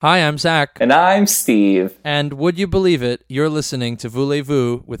Hi, I'm Zach. And I'm Steve. And would you believe it, you're listening to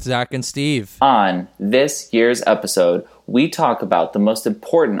Voulez-Vous with Zach and Steve. On this year's episode, we talk about the most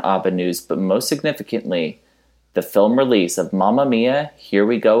important ABBA news, but most significantly, the film release of Mamma Mia, Here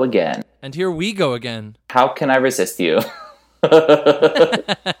We Go Again. And here we go again. How can I resist you? What a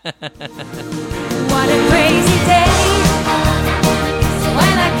crazy day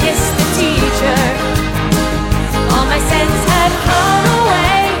when I kissed the teacher. All my sense had gone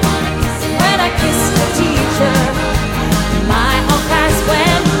away when I kissed the teacher. My whole class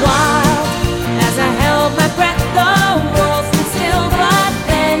went wild as I held my breath. The world stood still, but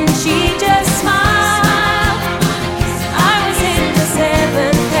then she just smiled. I was in the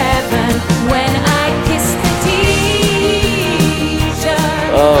seventh heaven when I kissed the teacher.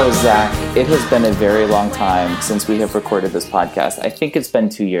 Oh, Zach, it has been a very long time since we have recorded this podcast. I think it's been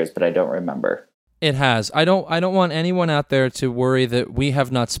 2 years, but I don't remember. It has. I don't want anyone out there to worry that we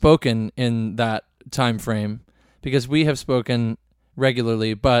have not spoken in that time frame, because we have spoken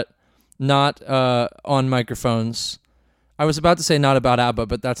regularly, but not on microphones. I was about to say not about ABBA,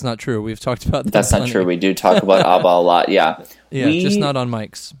 but that's not true. We've talked about that. That's not true. We do talk about ABBA a lot, yeah. Yeah, just not on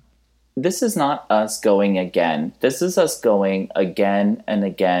mics. This is not us going again. This is us going again and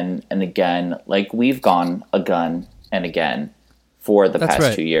again and again, like we've gone again and again for the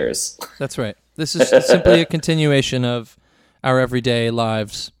past 2 years. That's right. This is simply a continuation of our everyday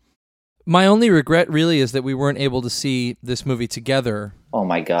lives. My only regret really is that we weren't able to see this movie together. Oh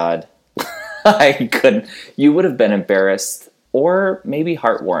my God. I couldn't. You would have been embarrassed or maybe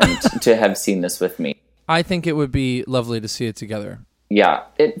heartwarmed to have seen this with me. I think it would be lovely to see it together. Yeah,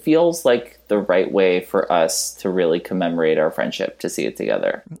 it feels like the right way for us to really commemorate our friendship, to see it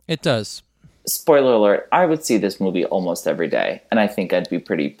together. It does. Spoiler alert, I would see this movie almost every day, and I think I'd be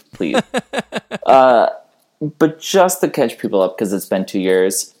pretty pleased. But just to catch people up, because it's been 2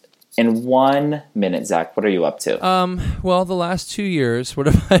 years, in 1 minute, Zach, what are you up to? Well, the last 2 years, what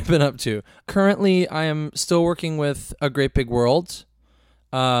have I been up to? Currently, I am still working with A Great Big World.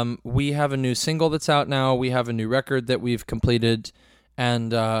 We have a new single that's out now. We have a new record that we've completed,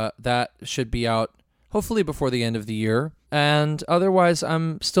 and that should be out hopefully before the end of the year. And otherwise,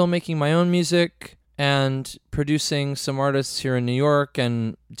 I'm still making my own music and producing some artists here in New York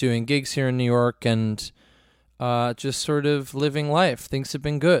and doing gigs here in New York and just sort of living life. Things have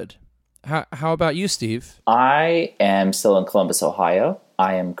been good. How about you, Steve? I am still in Columbus, Ohio.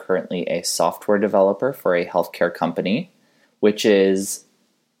 I am currently a software developer for a healthcare company, which is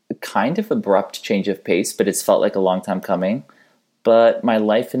kind of abrupt change of pace, but it's felt like a long time coming. But my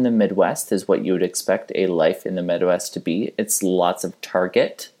life in the Midwest is what you would expect a life in the Midwest to be. It's lots of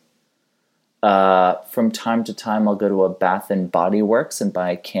Target. From time to time, I'll go to a Bath and Body Works and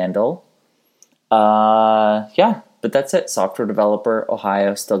buy a candle. Yeah, but that's it. Software developer,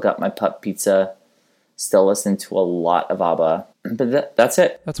 Ohio. Still got my pup pizza. Still listen to a lot of ABBA. But that's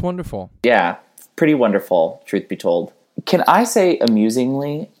it. That's wonderful. Yeah, pretty wonderful, truth be told. Can I say,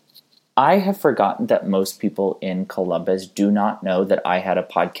 amusingly, I have forgotten that most people in Columbus do not know that I had a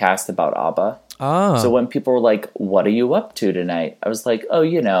podcast about ABBA. So when people were like, what are you up to tonight? I was like,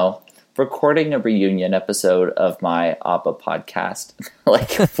 oh, recording a reunion episode of my ABBA podcast.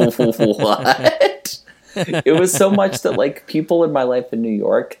 Like, what? It was so much that, like, people in my life in New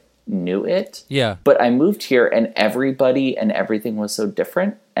York knew it. Yeah. But I moved here and everybody and everything was so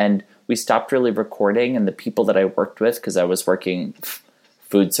different. And we stopped really recording, and the people that I worked with, because I was working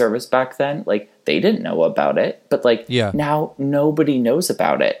food service back then, like, they didn't know about it, but now nobody knows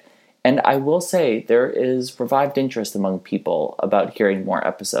about it. And I will say there is revived interest among people about hearing more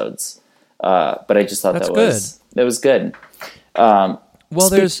episodes. But I just thought that was good. Well,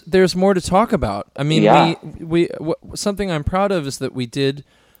 there's more to talk about. I mean, we something I'm proud of is that we did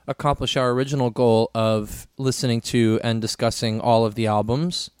accomplish our original goal of listening to and discussing all of the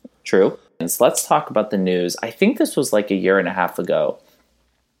albums. True. And so let's talk about the news. I think this was like a year and a half ago,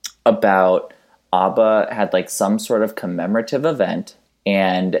 about ABBA had like some sort of commemorative event,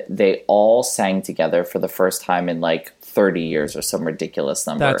 and they all sang together for the first time in like 30 years or some ridiculous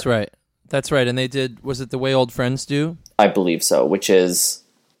number. That's right. And they did, was it The Way Old Friends Do? I believe so, which is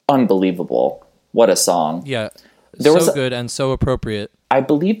unbelievable. What a song. Yeah. So good and so appropriate. I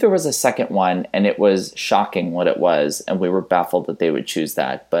believe there was a second one, and it was shocking what it was, and we were baffled that they would choose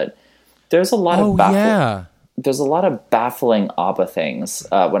that. But there's a lot of There's a lot of baffling ABBA things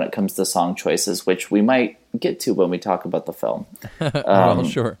when it comes to song choices, which we might get to when we talk about the film. Well,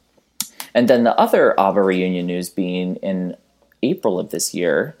 sure. And then the other ABBA reunion news being in April of this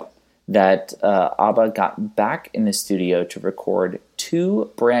year, that ABBA got back in the studio to record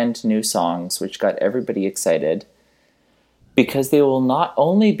 2 brand new songs, which got everybody excited. Because they will not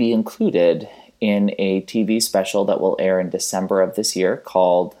only be included in a TV special that will air in December of this year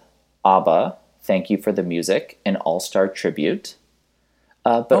called ABBA, Thank You for the Music, an all-star tribute.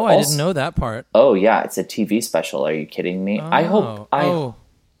 But I didn't know that part. Oh, yeah, it's a TV special. Are you kidding me? Oh.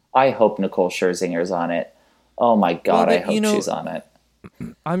 I hope Nicole Scherzinger's on it. Oh, my God, I hope she's on it.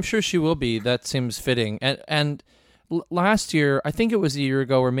 I'm sure she will be. That seems fitting. And last year, I think it was a year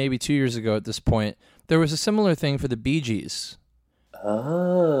ago or maybe 2 years ago at this point, there was a similar thing for the Bee Gees.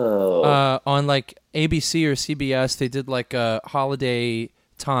 Oh. On like ABC or CBS, they did like a holiday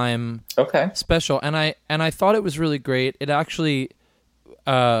time special, and I thought it was really great. It actually,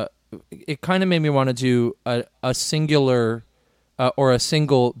 it kind of made me want to do a singular or a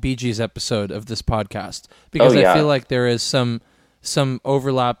single Bee Gees episode of this podcast, because I feel like there is some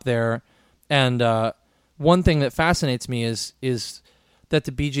overlap there. And one thing that fascinates me is that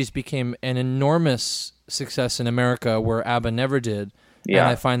the Bee Gees became an enormous success in America where ABBA never did. Yeah. And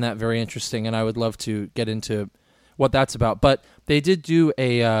I find that very interesting, and I would love to get into what that's about. But they did do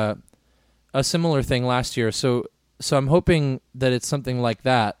a similar thing last year, so I'm hoping that it's something like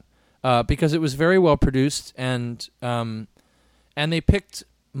that, because it was very well produced, and they picked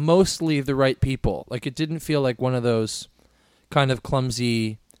mostly the right people. Like, it didn't feel like one of those kind of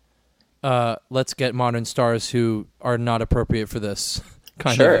clumsy, let's get modern stars who are not appropriate for this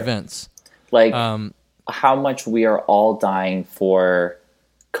kind of events. Like, how much we are all dying for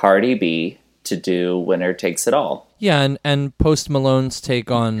Cardi B to do Winner Takes It All. Yeah, and Post Malone's take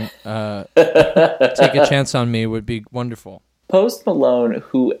on Take a Chance on Me would be wonderful. Post Malone,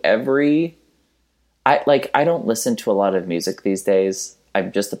 I don't listen to a lot of music these days.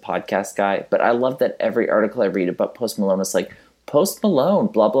 I'm just a podcast guy, but I love that every article I read about Post Malone is like, Post Malone,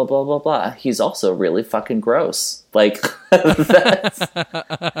 blah, blah, blah, blah, blah. He's also really fucking gross. Like, that's...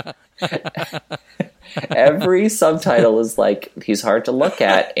 Every subtitle is like, he's hard to look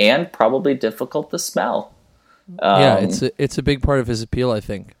at and probably difficult to smell. It's a big part of his appeal, I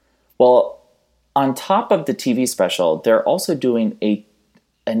think. Well, on top of the TV special, they're also doing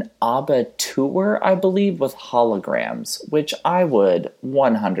an ABBA tour, I believe, with holograms, which I would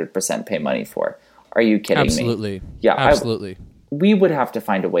 100% pay money for. Are you kidding me? Absolutely. Yeah, absolutely. We would have to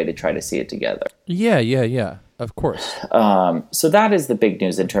find a way to try to see it together. Yeah. Of course. So that is the big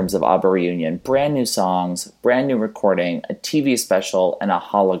news in terms of ABBA reunion. Brand new songs, brand new recording, a TV special, and a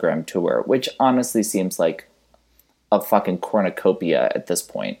hologram tour, which honestly seems like a fucking cornucopia at this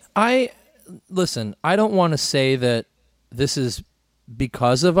point. Listen, I don't want to say that this is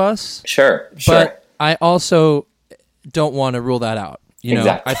because of us. Sure. But I also don't want to rule that out. You know,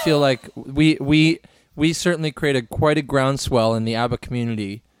 exactly. I feel like we certainly created quite a groundswell in the ABBA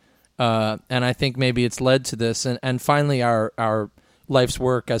community. And I think maybe it's led to this. And finally, our life's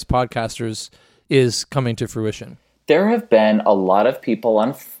work as podcasters is coming to fruition. There have been a lot of people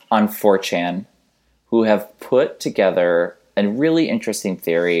on 4chan who have put together a really interesting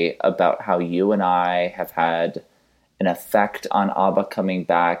theory about how you and I have had an effect on ABBA coming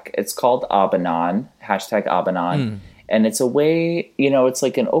back. It's called ABBAnon, #ABBAnon. And it's a way, it's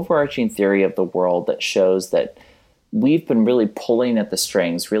like an overarching theory of the world that shows that we've been really pulling at the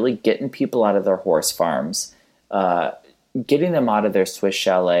strings, really getting people out of their horse farms, getting them out of their Swiss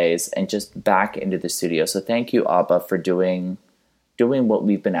chalets and just back into the studio. So thank you, ABBA, for doing what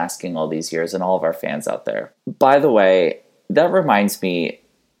we've been asking all these years, and all of our fans out there. By the way, that reminds me,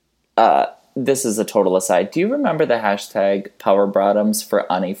 this is a total aside. Do you remember the #PowerBottoms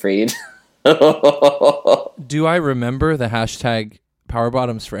for Annie Fried? Do I remember the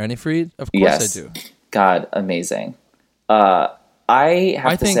 #PowerBottoms for Annie Fried? Of course yes. I do. God, amazing. I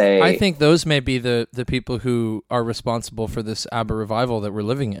think those may be the people who are responsible for this ABBA revival that we're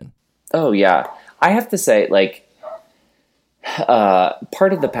living in. Oh, yeah. I have to say,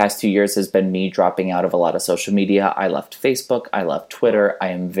 part of the past 2 years has been me dropping out of a lot of social media. I left Facebook. I left Twitter. I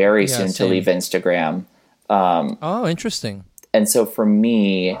am very soon to leave Instagram. Interesting. And so for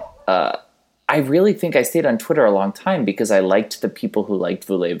me, I really think I stayed on Twitter a long time because I liked the people who liked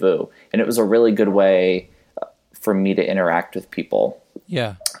Voulez-Vous. And it was a really good way for me to interact with people.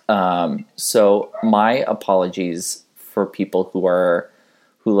 Yeah. So my apologies for people who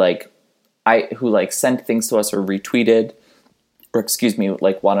sent things to us or retweeted, or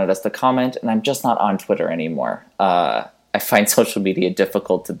wanted us to comment. And I'm just not on Twitter anymore. I find social media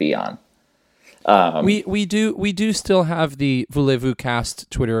difficult to be on. We do still have the Voulez-Vous Cast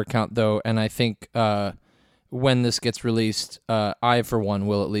Twitter account though, and I think when this gets released, I for one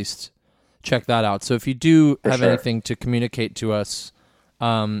will at least check that out. So if you do have anything to communicate to us,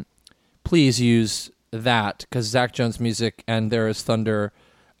 please use that, because Zach Jones Music and There Is Thunder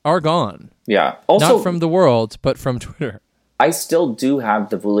are gone. Yeah. Also, not from the world, but from Twitter. I still do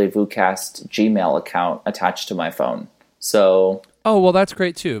have the Voulez-Vous Cast Gmail account attached to my phone. So... Oh, well, that's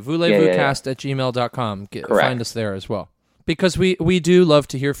great, too. voulezvouscast@gmail.com. Correct. Find us there as well. Because we do love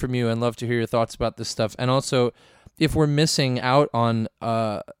to hear from you and love to hear your thoughts about this stuff. And also, if we're missing out on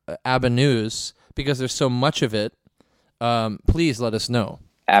ABBA news, because there's so much of it, please let us know.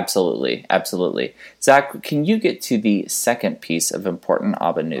 Absolutely, absolutely. Zach, can you get to the second piece of important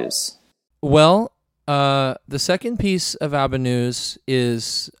ABBA news? Well, the second piece of ABBA news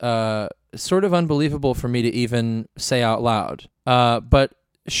is sort of unbelievable for me to even say out loud. But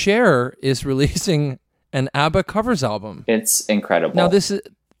Cher is releasing an ABBA covers album. It's incredible. Now, this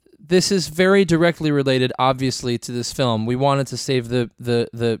is very directly related, obviously, to this film. We wanted to save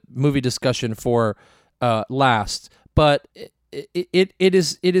the movie discussion for last, but it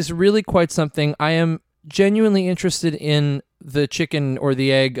is really quite something. I am genuinely interested in the chicken or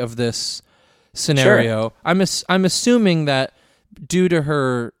the egg of this scenario. Sure. I'm assuming that due to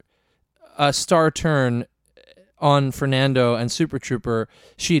her star turn on Fernando and Super Trooper,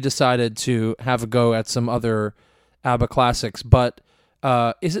 she decided to have a go at some other ABBA classics. But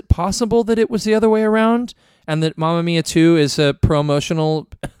is it possible that it was the other way around and that Mamma Mia 2 is a promotional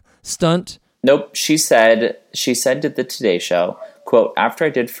stunt? Nope. She said to the Today Show, quote, "After I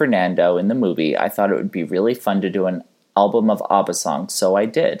did Fernando in the movie, I thought it would be really fun to do an album of ABBA songs, so I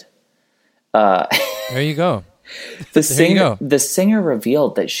did." There you go. The singer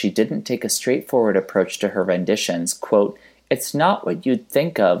revealed that she didn't take a straightforward approach to her renditions. Quote, "It's not what you'd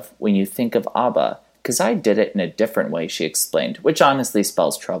think of when you think of ABBA, because I did it in a different way," she explained, which honestly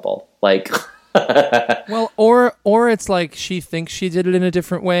spells trouble. Like... Well, or it's like she thinks she did it in a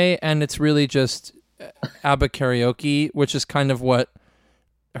different way, and it's really just ABBA karaoke, which is kind of what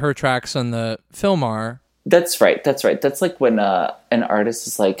her tracks on the film are. That's right. That's like when an artist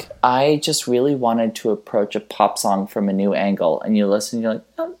is like, "I just really wanted to approach a pop song from a new angle," and you listen, and you're like,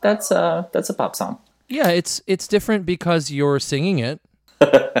 "Oh, that's a pop song." Yeah, it's different because you're singing it,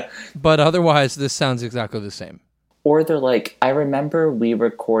 but otherwise, this sounds exactly the same. Or they're like, "I remember we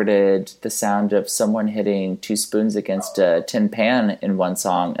recorded the sound of someone hitting 2 spoons against a tin pan in one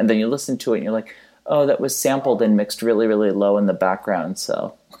song," and then you listen to it and you're like, "Oh, that was sampled and mixed really, really low in the background."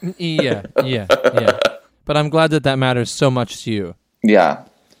 So yeah. But I'm glad that matters so much to you. Yeah.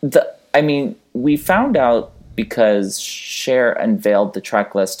 We found out because Cher unveiled the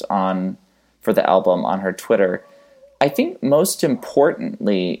track list for the album on her Twitter. I think most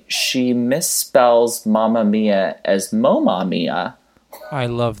importantly, she misspells Mamma Mia as Moma Mia. I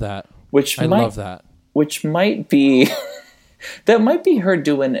love that. Love that. Which might be... that might be her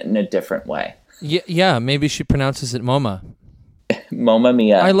doing it in a different way. Yeah, maybe she pronounces it Moma. Moma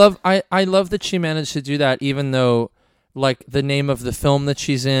Mia. I love that she managed to do that, even though, like, the name of the film that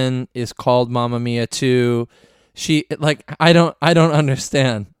she's in is called Mamma Mia 2. I don't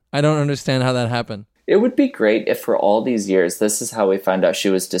understand. I don't understand how that happened. It would be great if for all these years, this is how we found out she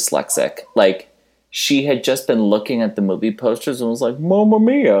was dyslexic. Like, she had just been looking at the movie posters and was like, "Mamma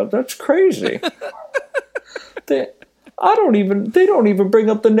Mia, that's crazy." They don't even bring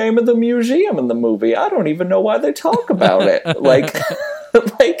up the name of the museum in the movie. I don't even know why they talk about it.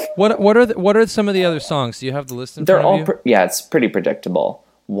 What are some of the other songs? Do you have the list in front of you? Yeah, it's pretty predictable.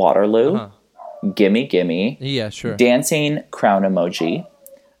 Waterloo, Gimme Gimme, yeah, sure, Dancing Crown Emoji,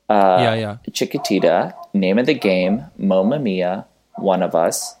 Chiquitita, Name of the Game, Moma Mia, One of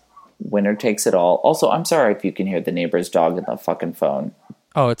Us, Winner Takes It All. Also, I'm sorry if you can hear the neighbor's dog in the fucking phone.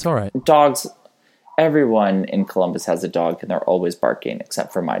 Oh, it's all right. Dogs. Everyone in Columbus has a dog, and they're always barking,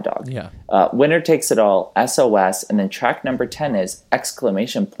 except for my dog. Yeah. Winner Takes It All, SOS, and then track number 10 is !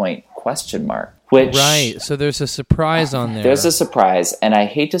 Which, right, so there's a surprise on there. There's a surprise, and I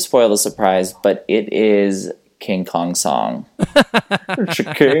hate to spoil the surprise, but it is King Kong song. It's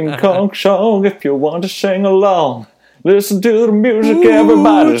a King Kong song if you want to sing along. Listen to the music, everybody's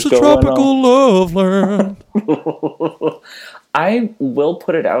going on. It's a tropical love land. I will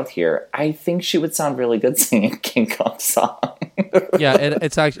put it out here. I think she would sound really good singing King Kong song. Yeah,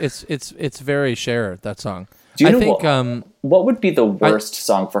 it's very Cher, that song. Do you know what would be the worst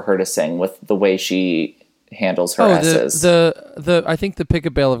song for her to sing with the way she handles her S's? I think the Pick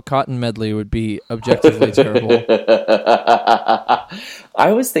a Bale of Cotton medley would be objectively terrible.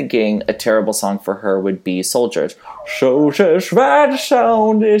 I was thinking a terrible song for her would be Soldiers. Soldiers ride the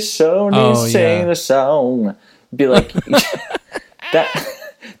song, this song, sing the song. Be like,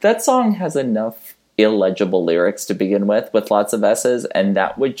 that song has enough illegible lyrics to begin with lots of S's, and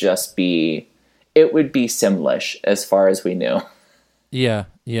that would just be... It would be Simlish, as far as we knew. Yeah.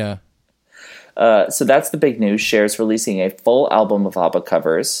 So that's the big news. Cher's releasing a full album of ABBA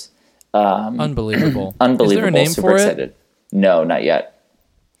covers. Unbelievable. Unbelievable. Is there a name Super for excited. No, not yet.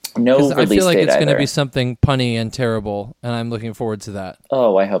 No release I feel like date it's going to either. be something punny and terrible, and I'm looking forward to that.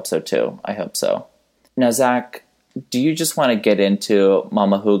 Oh, I hope so too. I hope so. Now, Zach, do you just want to get into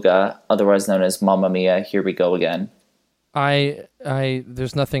Mama Huga, otherwise known as Mamma Mia, Here We Go Again?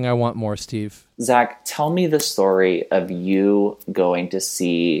 There's nothing I want more, Steve. Zach, tell me the story of you going to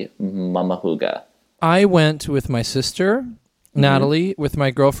see Mama Huga. I went with my sister, Natalie, with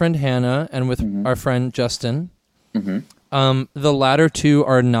my girlfriend Hannah, and with our friend Justin. The latter two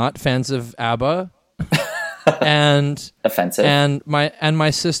are not fans of ABBA, and Offensive. And my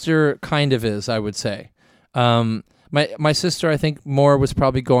sister kind of is, I would say. My sister, I think, more was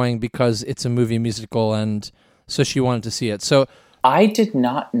probably going because it's a movie musical, and so she wanted to see it. So I did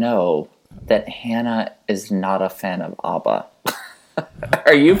not know that Hannah is not a fan of ABBA.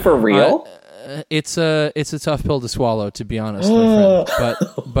 Are you for real? It's a tough pill to swallow, to be honest, my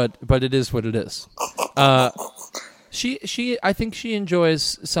friend. But it is what it is. She I think she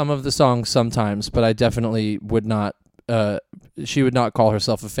enjoys some of the songs sometimes, but I definitely would not. She would not call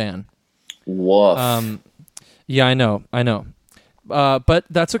herself a fan. Woof. Yeah, I know. But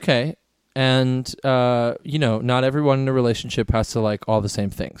that's okay. And not everyone in a relationship has to like all the same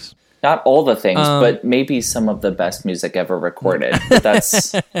things. Not all the things, but maybe some of the best music ever recorded. But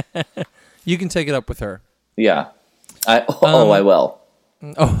that's you can take it up with her. yeah. I will.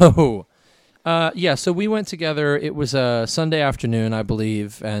 Oh. So we went together. It was a Sunday afternoon, I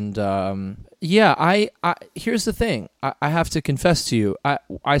believe, and I here's the thing. I have to confess to you.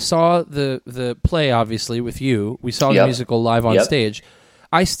 I saw the play, obviously, with you. We saw the musical live on stage.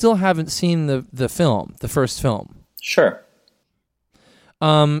 I still haven't seen the film, the first film. Sure.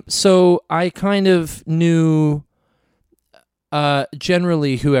 So I kind of knew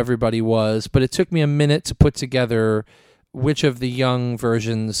generally who everybody was, but it took me a minute to put together which of the young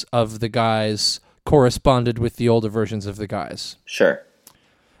versions of the guys corresponded with the older versions of the guys. Sure.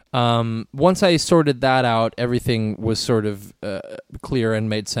 Once I sorted that out, everything was sort of clear and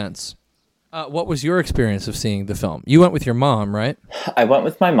made sense. What was your experience of seeing the film? You went with your mom, right? I went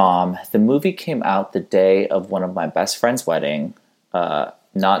with my mom. The movie came out the day of one of my best friend's wedding.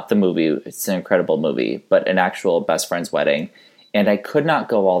 Not the movie, it's an incredible movie, but an actual best friend's wedding. And I could not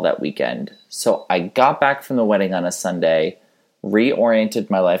go all that weekend. So I got back from the wedding on a Sunday, reoriented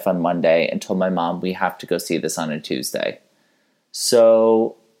my life on Monday, and told my mom, we have to go see this on a Tuesday.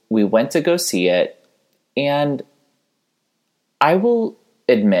 So we went to go see it. And I will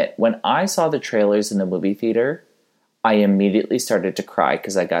admit, when I saw the trailers in the movie theater, I immediately started to cry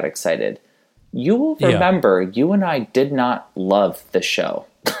because I got excited. You will remember, you and I did not love the show.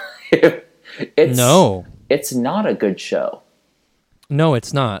 It's not a good show. No,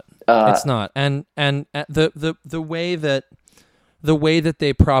 it's not. It's not. And the way that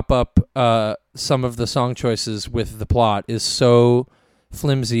they prop up some of the song choices with the plot is so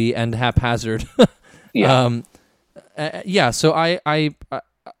flimsy and haphazard. So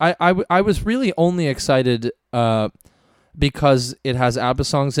I was really only excited because it has ABBA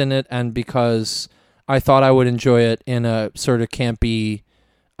songs in it, and because I thought I would enjoy it in a sort of campy,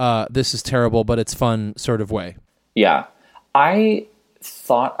 this is terrible but it's fun sort of way. Yeah, I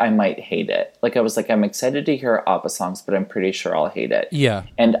thought I might hate it. Like, I was like, I'm excited to hear ABBA songs, but I'm pretty sure I'll hate it. Yeah.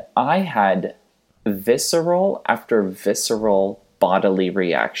 And I had visceral after visceral bodily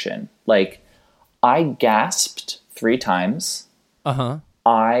reaction. Like, I gasped 3 times.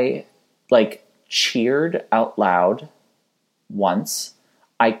 I, cheered out loud once.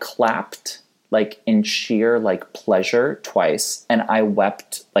 I clapped, in sheer, pleasure twice. And I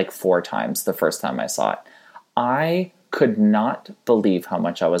wept, 4 times the first time I saw it. I could not believe how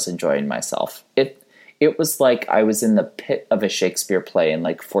much I was enjoying myself. It was like I was in the pit of a Shakespeare play in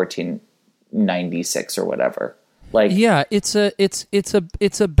 1496 or whatever. It's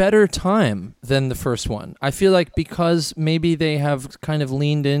a better time than the first one. I feel like because maybe they have kind of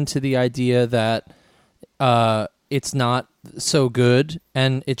leaned into the idea that it's not so good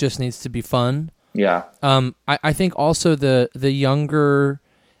and it just needs to be fun. Yeah. I think also the younger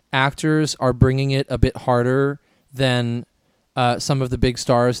actors are bringing it a bit harder than some of the big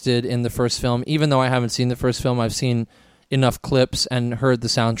stars did in the first film. Even though I haven't seen the first film, I've seen enough clips and heard the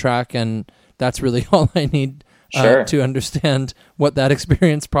soundtrack, and that's really all I need to understand what that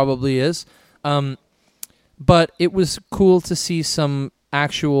experience probably is. But it was cool to see some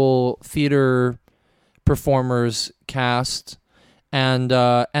actual theater performers cast, and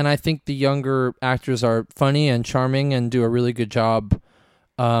I think the younger actors are funny and charming and do a really good job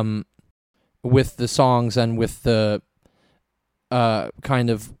with the songs and with the kind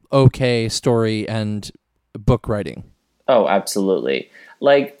of okay story and book writing. Oh, absolutely.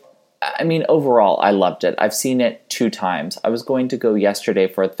 I mean, overall, I loved it. I've seen it 2 times. I was going to go yesterday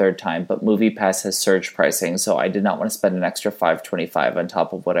for a 3rd time, but MoviePass has surge pricing, so I did not want to spend an extra $5.25 on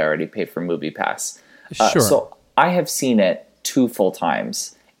top of what I already paid for MoviePass. Sure. So I have seen it 2 full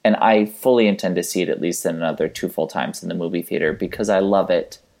times, and I fully intend to see it at least in another 2 full times in the movie theater because I love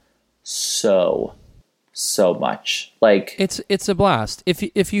it so much. Like, it's a blast.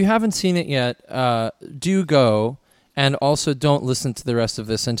 If you haven't seen it yet, do go. And also don't listen to the rest of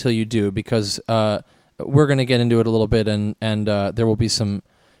this until you do, because we're going to get into it a little bit, and there will be some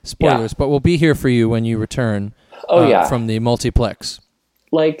spoilers. But we'll be here for you when you return from the multiplex.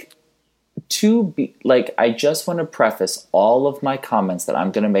 I just want to preface all of my comments that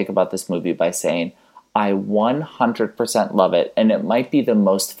I'm going to make about this movie by saying I 100% love it, and it might be the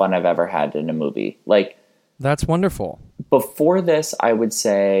most fun I've ever had in a movie. That's wonderful. Before this, I would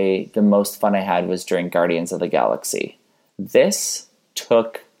say the most fun I had was during Guardians of the Galaxy. This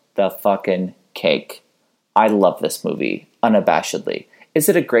took the fucking cake. I love this movie, unabashedly. Is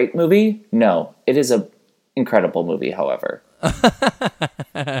it a great movie? No. It is an incredible movie, however.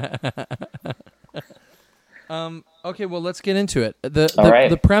 Okay, well, let's get into it.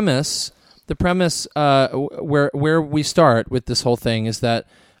 The premise where we start with this whole thing is that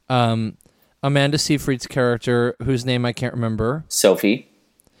Amanda Seyfried's character, whose name I can't remember, Sophie,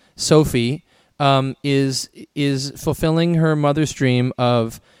 is fulfilling her mother's dream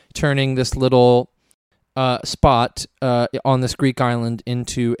of turning this little spot on this Greek island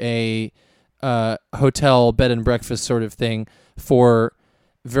into a hotel bed and breakfast sort of thing for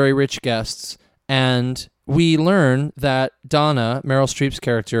very rich guests. And we learn that Donna, Meryl Streep's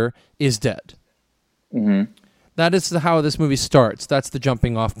character, is dead. Mm-hmm. That is how this movie starts. That's the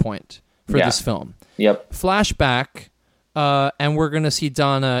jumping off point for this film. Yep. Flashback, and we're going to see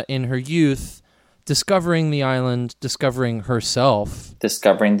Donna in her youth discovering the island, discovering herself.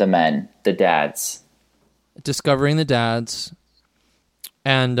 Discovering the men, the dads. Discovering the dads,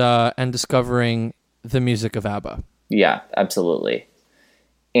 and discovering the music of ABBA. Yeah, absolutely.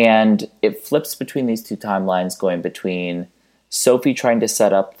 And it flips between these 2 timelines, going between Sophie trying to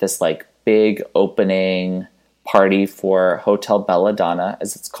set up this big opening party for Hotel Belladonna,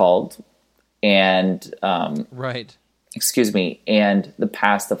 as it's called, and right. Excuse me, and the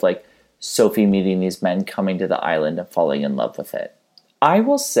past of Sophie meeting these men, coming to the island and falling in love with it. I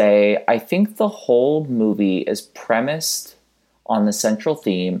will say, I think the whole movie is premised on the central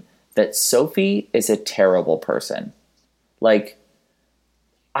theme that Sophie is a terrible person.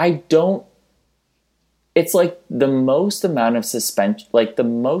 It's the most amount of suspense, the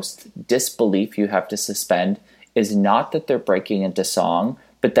most disbelief you have to suspend is not that they're breaking into song,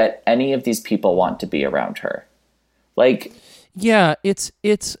 but that any of these people want to be around her. Yeah, it's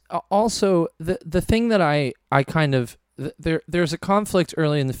also the thing that I kind of, there's a conflict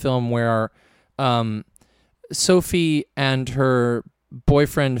early in the film where Sophie and her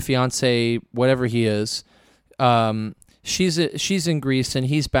boyfriend, fiance, whatever he is, she's in Greece and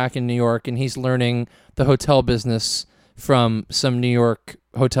he's back in New York, and he's learning the hotel business from some New York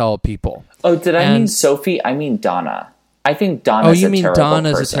hotel people. Oh, did I mean Sophie? I mean Donna. I think Donna's a terrible person. Oh, you mean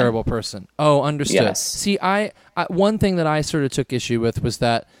Donna's a terrible person. Oh, understood. Yes. See, I one thing that I sort of took issue with was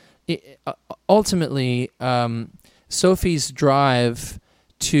that ultimately Sophie's drive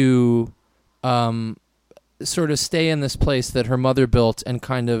to sort of stay in this place that her mother built and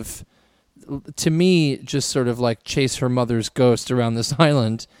kind of, to me, just sort of chase her mother's ghost around this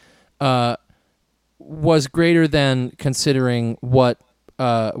island was greater than considering what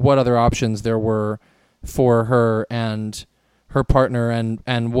other options there were for her and her partner,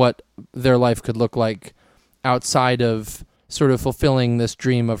 and what their life could look like outside of sort of fulfilling this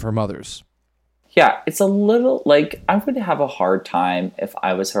dream of her mother's. Yeah, it's a little I would have a hard time if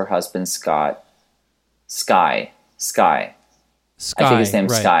I was her husband, Sky. I think his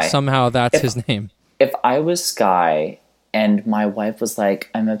name's right. Sky. Somehow that's his name. If I was Sky and my wife was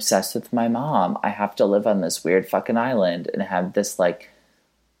I'm obsessed with my mom, I have to live on this weird fucking island and have this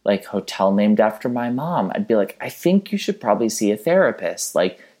hotel named after my mom, I'd be I think you should probably see a therapist.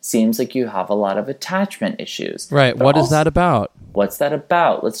 Seems like you have a lot of attachment issues. Right. But is that about? What's that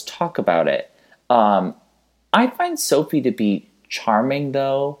about? Let's talk about it. I find Sophie to be charming,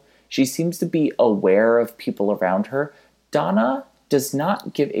 though. She seems to be aware of people around her. Donna does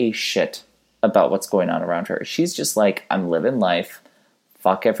not give a shit about what's going on around her. She's just I'm living life.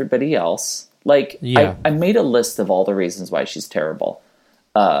 Fuck everybody else. I made a list of all the reasons why she's terrible.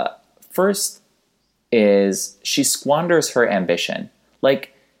 First is she squanders her ambition.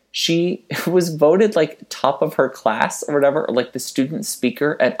 She was voted top of her class or whatever, or the student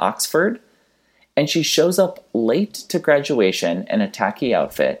speaker at Oxford. And she shows up late to graduation in a tacky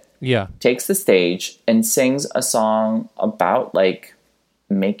outfit, Yeah. takes the stage and sings a song about like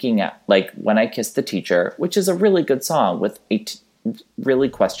making out, like When I Kissed the Teacher, which is a really good song with a really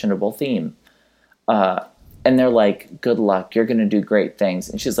questionable theme. And they're like, good luck, you're going to do great things.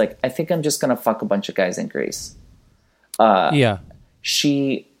 And she's like, I think I'm just going to fuck a bunch of guys in Greece. Yeah.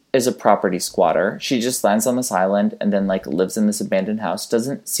 She is a property squatter. She just lands on this island and then like lives in this abandoned house.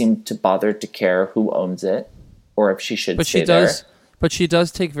 Doesn't seem to bother to care who owns it or if she should stay there. But she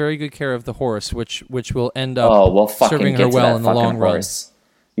does take very good care of the horse, which will end up serving her well in the long run.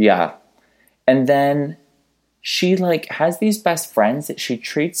 Yeah. And then she like has these best friends that she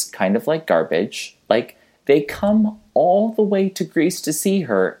treats kind of like garbage. Like they come all the way to Greece to see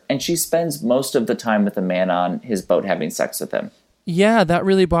her, and she spends most of the time with a man on his boat having sex with him. Yeah, that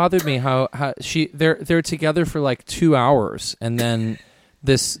really bothered me. How they're together for like 2 hours, and then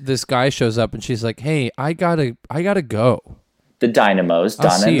this guy shows up, and she's like, "Hey, I gotta go." The Dynamos,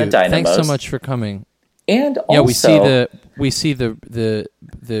 Donna and the Dynamos. Thanks so much for coming. And also, yeah, we see the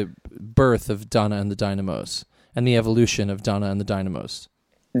birth of Donna and the Dynamos and the evolution of Donna and the Dynamos.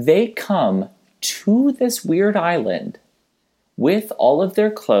 They come to this weird island with all of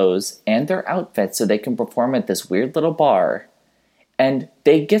their clothes and their outfits so they can perform at this weird little bar. And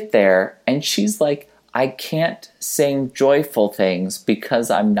they get there, and she's like, I can't sing joyful things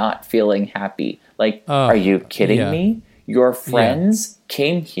because I'm not feeling happy. Like, are you kidding me? Your friends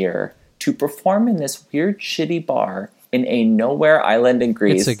came here to perform in this weird, shitty bar in a nowhere island in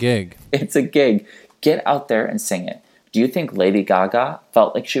Greece. It's a gig. It's a gig. Get out there and sing it. Do you think Lady Gaga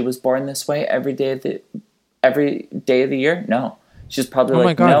felt like she was born this way every day of the year? No. She's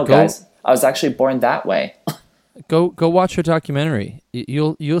probably guys, I was actually born that way. Go watch her documentary.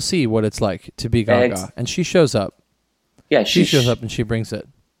 You'll see what it's like to be Gaga. And she shows up. Yeah, she shows up and she brings it.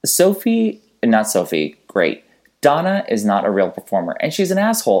 Not Sophie, great. Donna is not a real performer, and she's an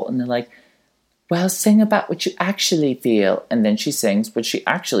asshole. And they're like, well, sing about what you actually feel. And then she sings what she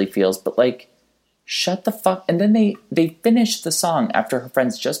actually feels, but like, shut the fuck. And then they finish the song after her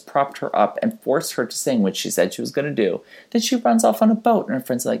friends just propped her up and forced her to sing what she said she was going to do. Then she runs off on a boat, and her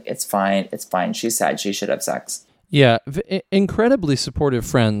friends are like, it's fine. She's sad. She should have sex. Yeah, incredibly supportive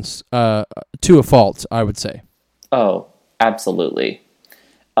friends, to a fault, I would say. Oh, absolutely.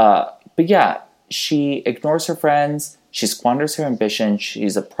 But yeah, she ignores her friends. She squanders her ambition.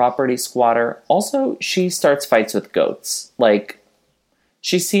 She's a property squatter. Also, she starts fights with goats. Like,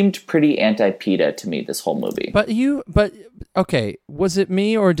 she seemed pretty anti-PETA to me this whole movie. But okay, was it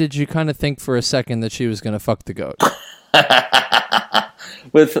me, or did you kind of think for a second that she was going to fuck the goat?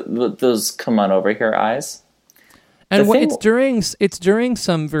 with those come on over here eyes. And it's during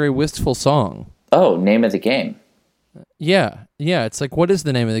some very wistful song. Oh, name of the game. Yeah. It's like, what is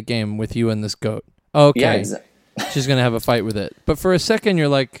the name of the game with you and this goat? Okay, yeah, she's gonna have a fight with it. But for a second, you're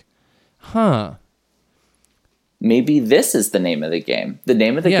like, huh? Maybe this is the name of the game. The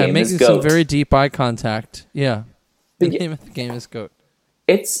name of the game is goat. Yeah, making some very deep eye contact. Yeah, the name of the game is goat.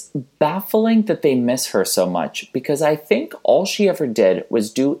 It's baffling that they miss her so much, because I think all she ever did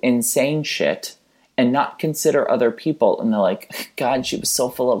was do insane shit and not consider other people. And they're like, God, she was so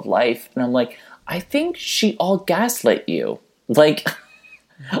full of life. And I'm like, I think she all gaslit you. Like,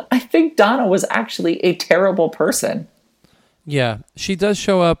 I think Donna was actually a terrible person. Yeah, she does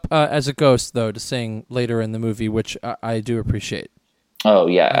show up as a ghost, though, to sing later in the movie, which I do appreciate. Oh,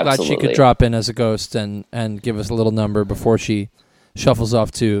 yeah, I'm absolutely. glad she could drop in as a ghost and give us a little number before she shuffles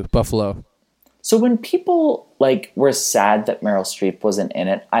off to Buffalo. So when people were sad that Meryl Streep wasn't in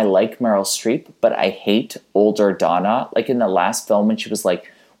it, I like Meryl Streep, but I hate older Donna. Like in the last film when she was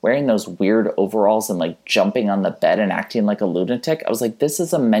wearing those weird overalls and jumping on the bed and acting like a lunatic, I was like, this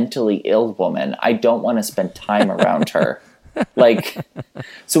is a mentally ill woman. I don't want to spend time around her.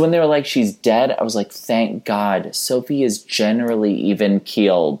 So when they were like, she's dead, I was like, thank God. Sophie is generally even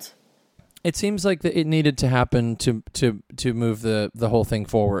keeled. It seems like it needed to happen to move the whole thing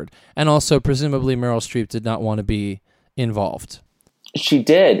forward. And also, presumably, Meryl Streep did not want to be involved. She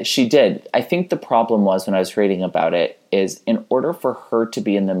did. I think the problem was, when I was reading about it, is in order for her to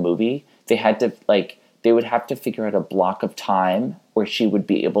be in the movie, they had to, they would have to figure out a block of time where she would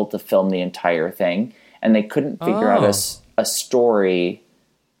be able to film the entire thing. And they couldn't figure out a story.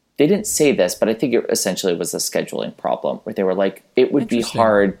 They didn't say this, but I think it essentially was a scheduling problem where they were like, it would be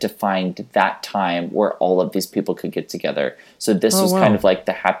hard to find that time where all of these people could get together. So this was kind of like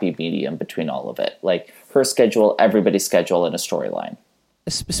the happy medium between all of it. Like her schedule, everybody's schedule, and a storyline.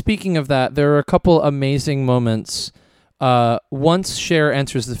 Speaking of that, there are a couple amazing moments once Cher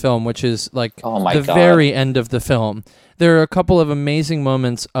enters the film, which is very end of the film. There are a couple of amazing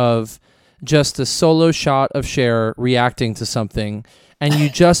moments of just a solo shot of Cher reacting to something. and you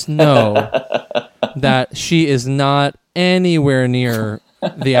just know that she is not anywhere near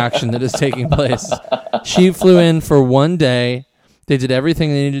the action that is taking place. She flew in for one day. They did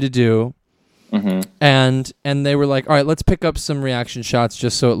everything they needed to do. Mm-hmm. And they were like, all right, let's pick up some reaction shots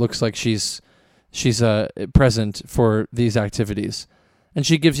just so it looks like she's present for these activities. And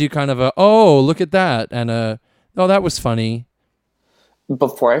she gives you kind of a, oh, look at that, and oh, that was funny.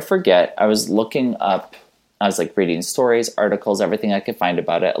 Before I forget, I was looking up, I was like reading stories, articles, everything I could find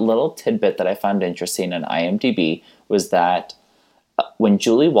about it. A little tidbit that I found interesting on IMDb was that when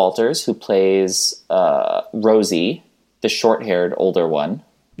Julie Walters, who plays Rosie, the short-haired older one,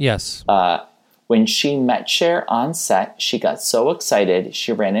 yes, when she met Cher on set, she got so excited,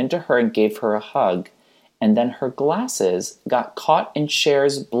 she ran into her and gave her a hug, and then her glasses got caught in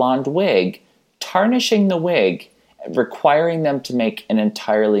Cher's blonde wig, tarnishing the wig, requiring them to make an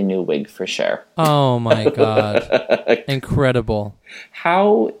entirely new wig for Cher. Oh my God. Incredible.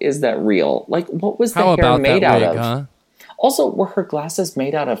 How is that real? Like, what was the hair made out of? Huh? Also, were her glasses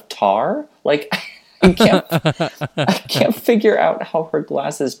made out of tar? Like, I can't figure out how her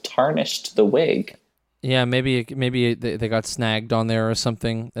glasses tarnished the wig. Yeah, maybe they got snagged on there or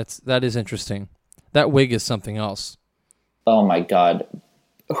something. That is interesting. That wig is something else. Oh my God.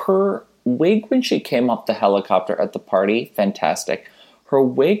 Her wig when she came off the helicopter at the party, fantastic. Her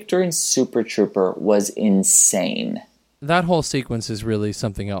wig during Super Trooper was insane. That whole sequence is really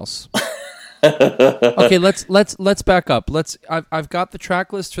something else. Okay, let's back up. I've got the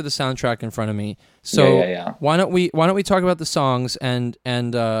track list for the soundtrack in front of me. So yeah. why don't we talk about the songs and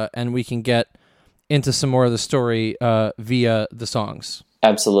we can get into some more of the story via the songs.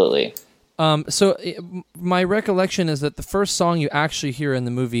 Absolutely. So my recollection is that the first song you actually hear in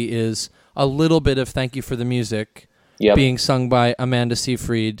the movie is a little bit of "Thank You for the Music," being sung by Amanda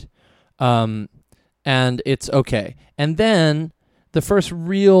Seyfried, and it's okay. And then the first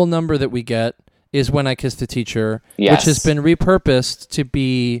real number that we get is "When I Kissed a Teacher," which has been repurposed to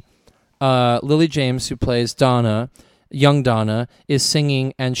be Lily James, who plays Donna, young Donna, is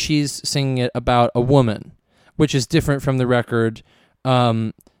singing, and she's singing it about a woman, which is different from the record.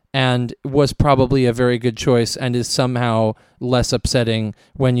 And was probably a very good choice and is somehow less upsetting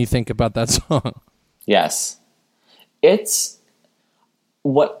when you think about that song. Yes. It's...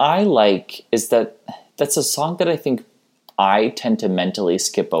 What I like is that that's a song that I think I tend to mentally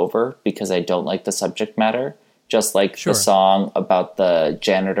skip over because I don't like the subject matter. Just like the song about the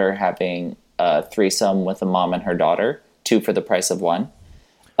janitor having a threesome with a mom and her daughter, 2 for the price of 1.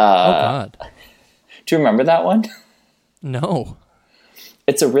 Oh, God. Do you remember that one? No.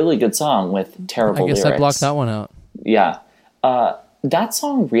 It's a really good song with terrible lyrics. I guess I blocked that one out. Yeah. That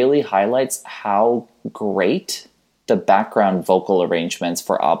song really highlights how great the background vocal arrangements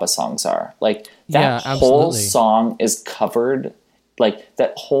for ABBA songs are. Like, that whole song is covered, like,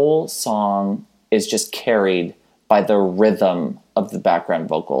 that whole song is just carried by the rhythm of the background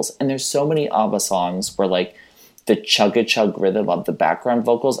vocals. And there's so many ABBA songs where, like, the chugga-chug rhythm of the background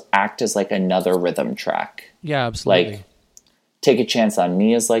vocals act as, like, another rhythm track. Yeah, absolutely. Like, Take a Chance on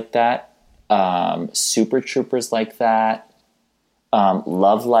Me is like that. Super Troopers like that.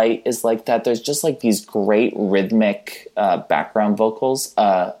 Love Light is like that. There's just like these great rhythmic background vocals.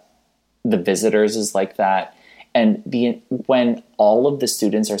 The Visitors is like that. And when all of the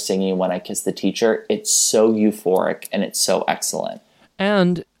students are singing When I Kiss the Teacher, it's so euphoric and it's so excellent.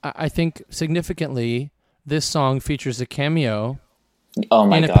 And I think significantly, this song features a cameo. Oh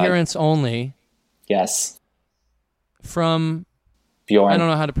my God. In appearance only. Yes. From... Bjorn. I don't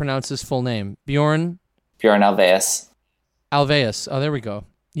know how to pronounce his full name. Bjorn Alveus. Alveus. Oh, there we go.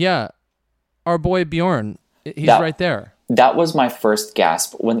 Yeah. Our boy Bjorn. He's right there. That was my first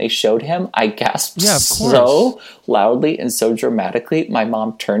gasp. When they showed him, I gasped so loudly and so dramatically. My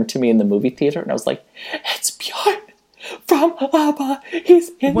mom turned to me in the movie theater and I was like, it's Bjorn from ABBA. He's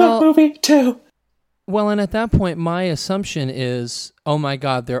in the movie too. Well, and at that point, my assumption is, oh my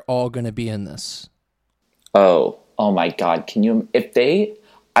God, they're all going to be in this. Oh my God,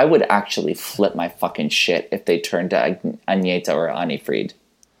 I would actually flip my fucking shit if they turned to Agneta or Anni-Frid.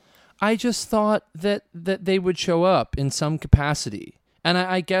 I just thought that they would show up in some capacity. And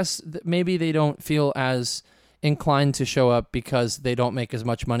I guess that maybe they don't feel as inclined to show up because they don't make as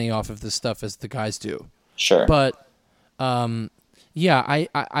much money off of this stuff as the guys do. Sure. But, yeah,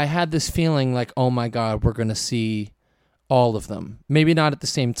 I had this feeling like, oh my God, we're going to see all of them. Maybe not at the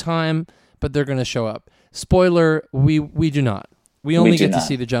same time, but they're going to show up. Spoiler, we do not. We only get to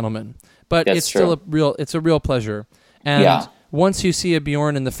see the gentleman. But it's still a real pleasure. And once you see a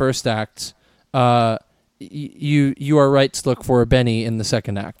Bjorn in the first act, you are right to look for a Benny in the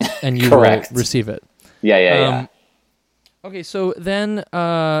second act, and you will receive it. Yeah. Okay, so then,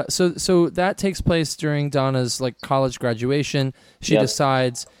 so that takes place during Donna's like college graduation. She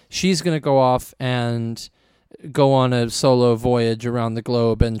decides she's going to go off and go on a solo voyage around the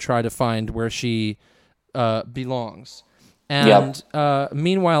globe and try to find where she belongs. And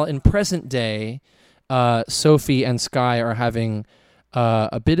meanwhile, in present day, Sophie and Sky are having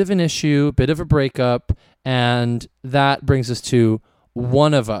a bit of an issue, a bit of a breakup, and that brings us to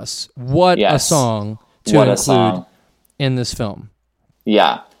One of Us. What a song to include in this film.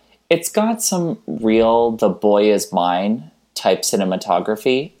 Yeah. It's got some real The Boy Is Mine type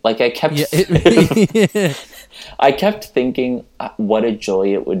cinematography. Like I kept I kept thinking what a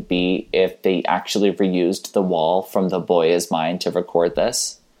joy it would be if they actually reused the wall from The Boy Is Mine to record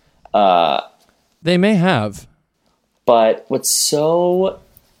this. They may have. But what's so...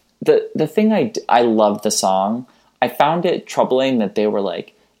 The thing I love the song. I found it troubling that they were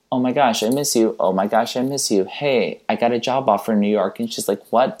like, oh my gosh, I miss you. Oh my gosh, I miss you. Hey, I got a job offer in New York. And she's like,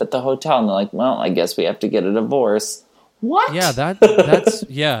 what? But the hotel. And they're like, well, I guess we have to get a divorce. What? Yeah, that's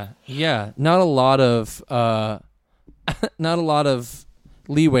yeah. Not a lot of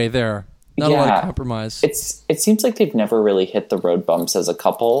leeway there. Not a lot of compromise. It seems like they've never really hit the road bumps as a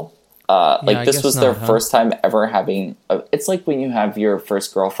couple. This was their first time ever having... it's like when you have your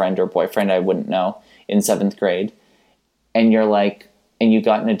first girlfriend or boyfriend, I wouldn't know, in 7th grade. And you're like... And you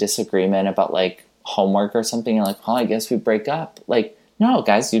got in a disagreement about, like, homework or something. You're like, well, I guess we break up. Like, no,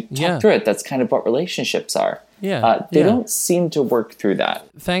 guys, you talk through it. That's kind of what relationships are. Yeah. They don't seem to work through that.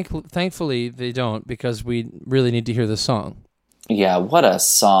 Thankfully, they don't, because we really need to hear the song. Yeah, what a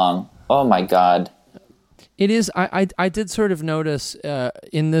song. Oh, my God. It is. I did sort of notice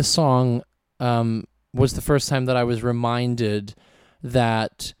in this song was the first time that I was reminded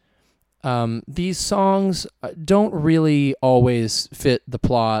that these songs don't really always fit the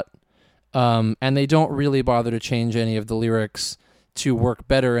plot, and they don't really bother to change any of the lyrics to work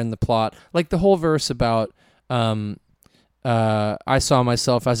better in the plot. Like the whole verse about I saw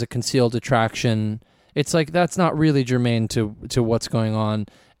myself as a concealed attraction. It's like that's not really germane to what's going on,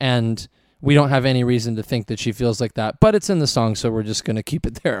 and we don't have any reason to think that she feels like that, but it's in the song, so we're just going to keep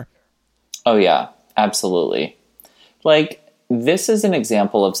it there. Oh, yeah, absolutely. Like, this is an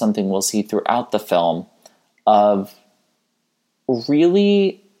example of something we'll see throughout the film of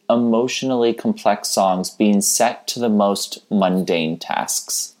really emotionally complex songs being set to the most mundane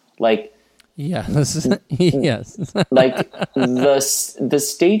tasks. Like, yes. Like, the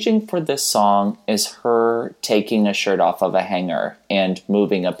staging for this song is her taking a shirt off of a hanger and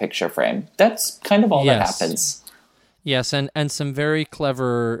moving a picture frame. That's kind of all that happens. Yes, and some very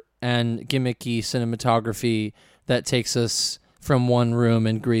clever and gimmicky cinematography that takes us from one room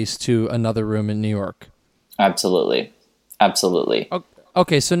in Greece to another room in New York. Absolutely.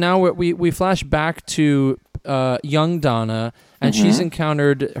 Okay, so now we flash back to young Donna, and she's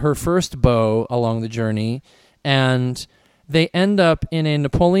encountered her first beau along the journey, and they end up in a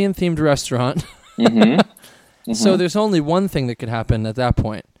Napoleon-themed restaurant. So there's only one thing that could happen at that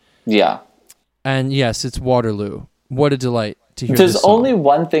point. Yeah. And yes, it's Waterloo. What a delight to hear There's this song. only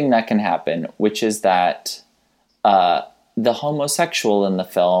one thing that can happen, which is that the homosexual in the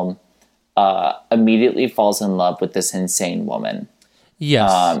film immediately falls in love with this insane woman.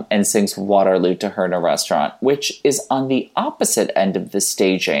 Yes. And sings Waterloo to her in a restaurant, which is on the opposite end of the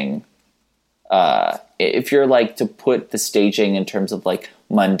staging. If you're like to put the staging in terms of like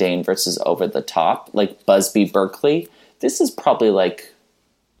mundane versus over the top, like Busby Berkeley, this is probably like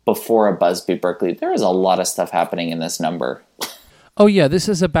before a Busby Berkeley. There is a lot of stuff happening in this number. Oh yeah, this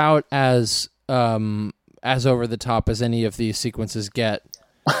is about as over the top as any of these sequences get.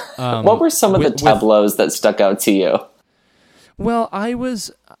 What were some of the tableaus that stuck out to you? Well,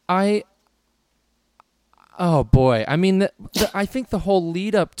 oh boy. I mean, I think the whole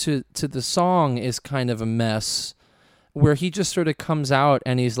lead up to the song is kind of a mess, where he just sort of comes out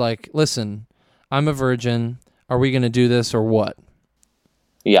and he's like, listen, I'm a virgin. Are we going to do this or what?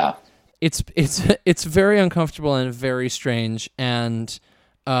 Yeah. It's very uncomfortable and very strange. And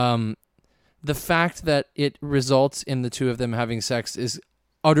the fact that it results in the two of them having sex is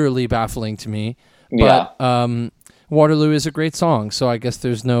utterly baffling to me. But Waterloo is a great song, so I guess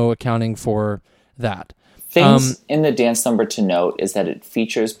there's no accounting for that. Things in the dance number to note is that it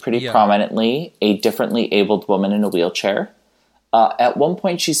features pretty prominently a differently abled woman in a wheelchair. At one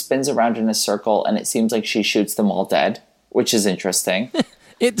point, she spins around in a circle, and it seems like she shoots them all dead, which is interesting.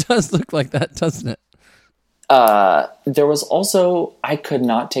 It does look like that, doesn't it? There was also, I could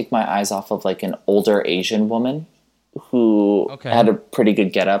not take my eyes off of like an older Asian woman who had a pretty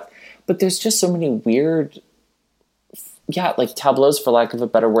good getup. But there's just so many weird, like tableaus, for lack of a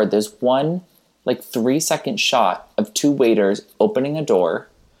better word. There's one like 3-second shot of two waiters opening a door,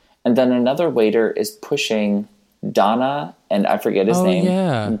 and then another waiter is pushing Donna and I forget his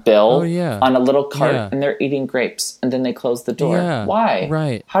name, Bill, on a little cart, and they're eating grapes, and then they close the door. Yeah, why?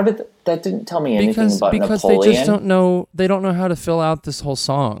 right. How did that didn't tell me anything about because Napoleon? They just don't know. They don't know how to fill out this whole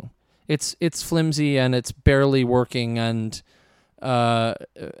song. It's flimsy and it's barely working, and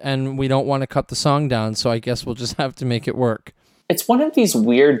we don't want to cut the song down, so I guess we'll just have to make it work. It's one of these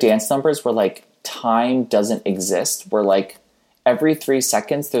weird dance numbers where like time doesn't exist, where like every 3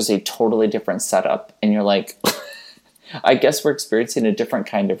 seconds there's a totally different setup, and you're like, I guess we're experiencing a different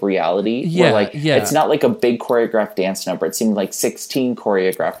kind of reality. Yeah, where it's not like a big choreographed dance number. It seemed like 16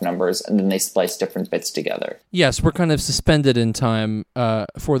 choreographed numbers, and then they splice different bits together. Yes, we're kind of suspended in time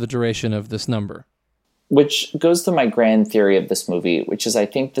for the duration of this number. Which goes to my grand theory of this movie, which is I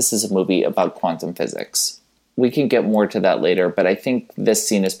think this is a movie about quantum physics. We can get more to that later, but I think this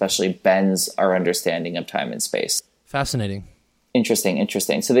scene especially bends our understanding of time and space. Fascinating.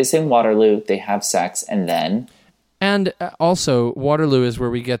 Interesting. So they sing Waterloo, they have sex, and then... And also, Waterloo is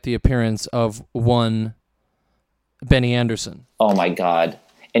where we get the appearance of one Benny Anderson. Oh my God.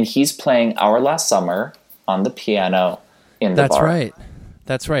 And he's playing Our Last Summer on the piano in the bar.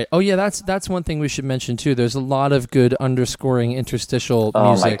 That's right. Oh yeah, that's one thing we should mention too. There's a lot of good underscoring interstitial music.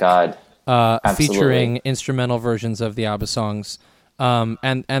 Oh my God. Featuring instrumental versions of the ABBA songs.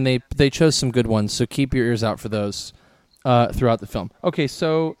 And they chose some good ones, so keep your ears out for those throughout the film. Okay,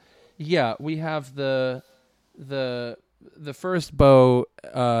 so yeah, we have the first beau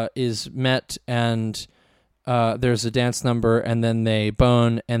is met, and there's a dance number, and then they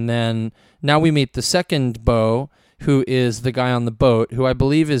bone, and then now we meet the second beau, who is the guy on the boat, who I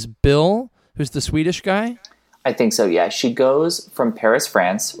believe is Bill, who's the Swedish guy. I think so, yeah. She goes from Paris,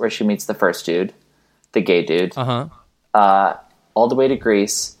 France, where she meets the first dude, the gay dude, all the way to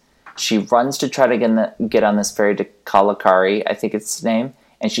Greece. She runs to try to get on this ferry to Kalakari, I think it's his name,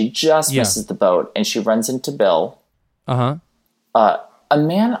 and she just misses the boat, and she runs into Bill. A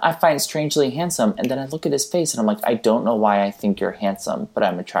man I find strangely handsome, and then I look at his face, and I'm like, I don't know why I think you're handsome, but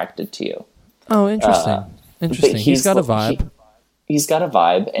I'm attracted to you. Oh, interesting. He's got a vibe. He's got a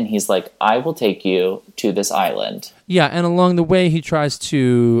vibe, and he's like, I will take you to this island. Yeah, and along the way, he tries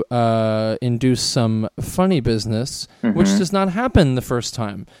to induce some funny business, which does not happen the first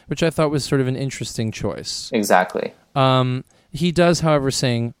time, which I thought was sort of an interesting choice. Exactly. He does, however,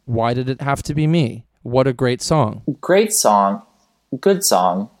 sing, "Why Did It Have to Be Me?" What a great song. Great song. Good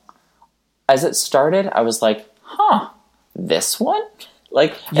song. As it started, I was like, this one?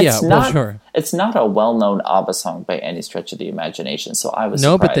 Like, it's not a well-known ABBA song by any stretch of the imagination, so I was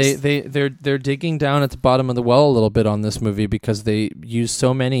surprised. But they're digging down at the bottom of the well a little bit on this movie because they used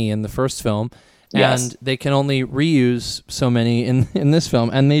so many in the first film, and they can only reuse so many in this film,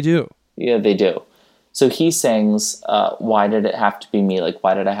 and they do. Yeah, they do. So he sings, why did it have to be me? Like,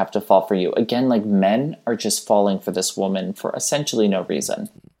 why did I have to fall for you? Again, like, men are just falling for this woman for essentially no reason.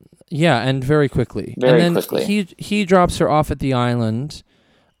 Yeah, and very quickly. He drops her off at the island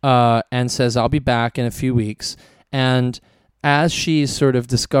and says, I'll be back in a few weeks. And as she's sort of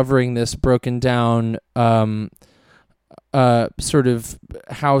discovering this broken down sort of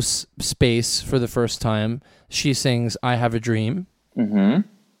house space for the first time, she sings, I Have a Dream. Mm-hmm.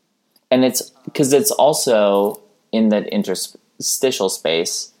 And it's because it's also in that interstitial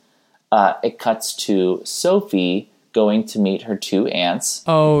space, it cuts to Sophie going to meet her two aunts.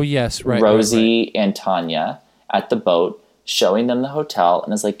 Oh, yes, right. Rosie and Tanya at the boat, showing them the hotel,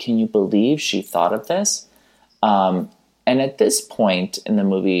 and is like, can you believe she thought of this? And at this point in the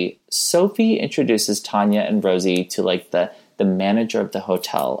movie, Sophie introduces Tanya and Rosie to like the manager of the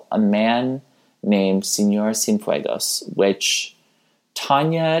hotel, a man named Señor Cienfuegos, which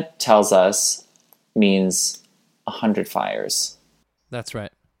Tanya tells us means 100 fires. That's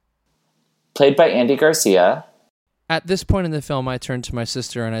right. Played by Andy Garcia. At this point in the film, I turned to my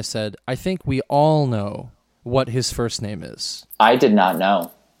sister and I said, I think we all know what his first name is. I did not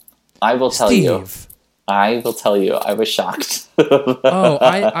know. I will tell you. I will tell you. I was shocked.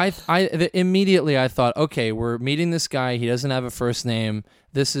 I immediately I thought, okay, we're meeting this guy. He doesn't have a first name.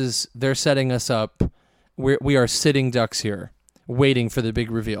 They're setting us up. We are sitting ducks here, waiting for the big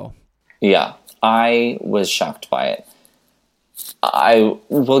reveal. Yeah, I was shocked by it. I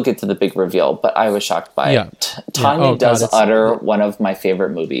will get to the big reveal, but I was shocked by it. Tanya does utter one of my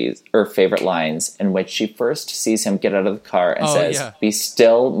favorite movies, or favorite lines, in which she first sees him get out of the car and says, be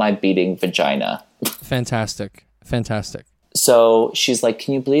still my beating vagina. Fantastic. So she's like,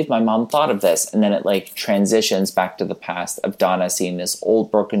 can you believe my mom thought of this? And then it like transitions back to the past of Donna seeing this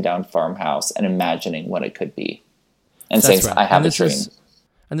old broken down farmhouse and imagining what it could be. And saying, I have a dream.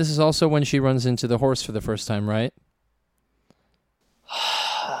 And this is also when she runs into the horse for the first time, right?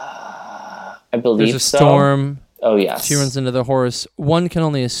 I believe There's a storm. Oh, yes. She runs into the horse. One can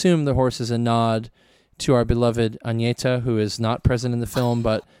only assume the horse is a nod to our beloved Agneta, who is not present in the film,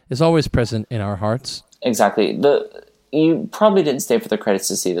 but is always present in our hearts. Exactly. You probably didn't stay for the credits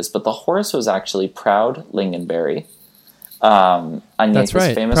to see this, but the horse was actually Proud Lingonberry. Agneta's That's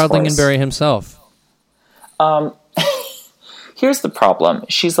right. famous Proud horse. Lingonberry himself. Here's the problem.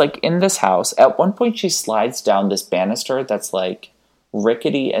 She's like in this house. At one point, she slides down this banister that's like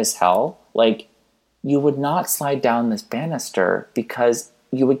rickety as hell. Like, you would not slide down this banister because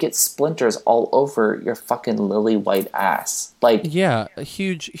you would get splinters all over your fucking lily white ass. Like, yeah, a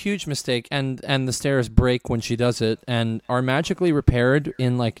huge mistake. And the stairs break when she does it and are magically repaired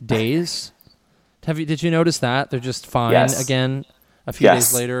in like days. Did you notice that? They're just fine again a few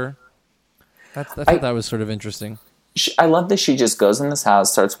days later. I thought that was sort of interesting. I love that she just goes in this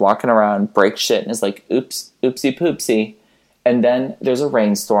house, starts walking around, breaks shit, and is like, oops, oopsie poopsie. And then there's a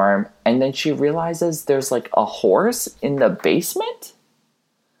rainstorm, and then she realizes there's like a horse in the basement.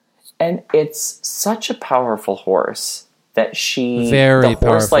 And it's such a powerful horse that Very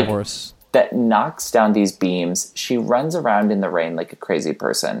powerful horse. That knocks down these beams. She runs around in the rain like a crazy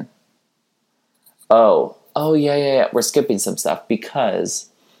person. Oh, yeah. We're skipping some stuff because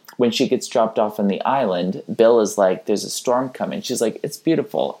when she gets dropped off on the island, Bill is like, there's a storm coming. She's like, it's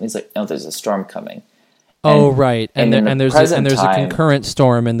beautiful. And he's like, no, there's a storm coming. Right. And there's a concurrent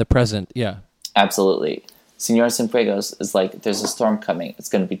storm in the present. Yeah. Absolutely. Senor Cienfuegos is like, there's a storm coming. It's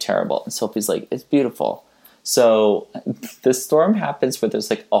going to be terrible. And Sophie's like, it's beautiful. So the storm happens where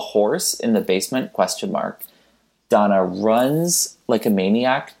there's like a horse in the basement, ? Donna runs like a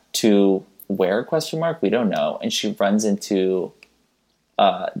maniac to where ? We don't know. And she runs into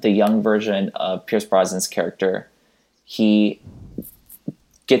the young version of Pierce Brosnan's character. He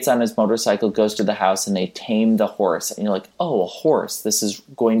gets on his motorcycle, goes to the house, and they tame the horse. And you're like, oh, a horse. This is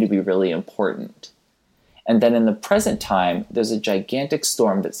going to be really important. And then in the present time, there's a gigantic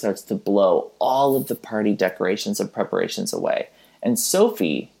storm that starts to blow all of the party decorations and preparations away. And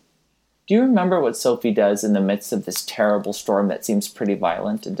Sophie, do you remember what Sophie does in the midst of this terrible storm that seems pretty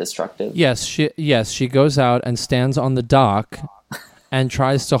violent and destructive? Yes, she goes out and stands on the dock and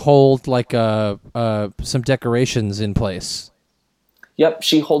tries to hold like some decorations in place. Yep,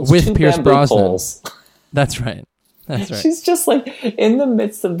 she holds with two Pierce bamboo Brosnan. poles. That's right. She's just like in the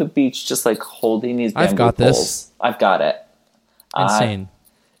midst of the beach, just like holding these bamboo I've got poles. this. I've got it. Insane.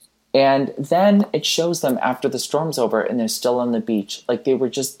 And then it shows them after the storm's over and they're still on the beach. Like they were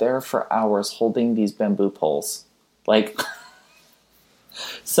just there for hours holding these bamboo poles. Like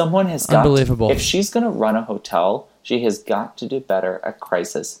someone has got Unbelievable. If she's going to run a hotel, she has got to do better at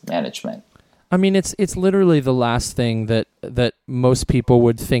crisis management. I mean, it's literally the last thing that most people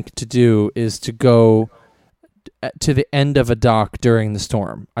would think to do is to go to the end of a dock during the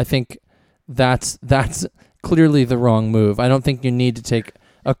storm. I think that's clearly the wrong move. I don't think you need to take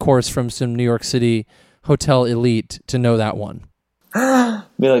a course from some New York City hotel elite to know that one.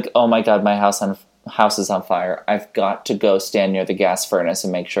 Be like, oh my God, my house is on fire. I've got to go stand near the gas furnace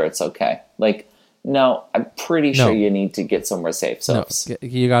and make sure it's okay. Like, no, I'm pretty sure you need to get somewhere safe. So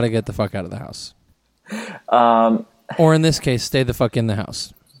you got to get the fuck out of the house. Or in this case, stay the fuck in the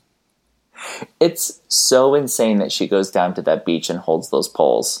house. It's so insane that she goes down to that beach and holds those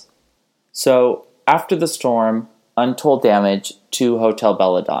poles. So after the storm, untold damage to Hotel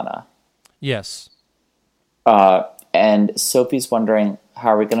Belladonna. Yes. And Sophie's wondering, how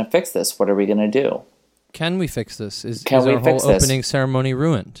are we going to fix this? What are we going to do? Can we fix this? Is our whole opening ceremony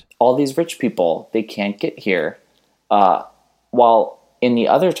ruined? All these rich people, they can't get here. While in the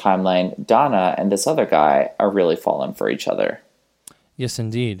other timeline, Donna and this other guy are really falling for each other. Yes,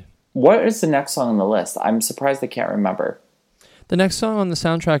 indeed. What is the next song on the list? I'm surprised I can't remember. The next song on the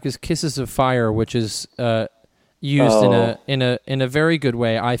soundtrack is "Kisses of Fire," which is used in a very good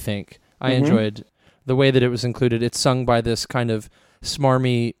way. I think I enjoyed the way that it was included. It's sung by this kind of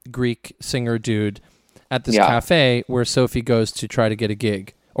smarmy Greek singer dude at this cafe where Sophie goes to try to get a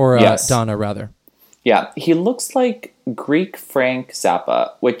gig, or Donna rather. Yeah, he looks like Greek Frank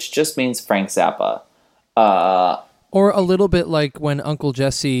Zappa, which just means Frank Zappa. Or a little bit like when Uncle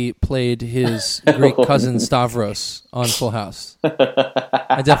Jesse played his Greek cousin Stavros on Full House.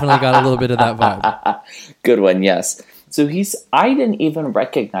 I definitely got a little bit of that vibe. Good one, yes. So I didn't even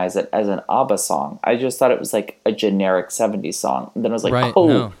recognize it as an ABBA song. I just thought it was like a generic 70s song. And then I was like,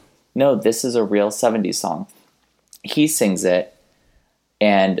 no, this is a real 70s song. He sings it,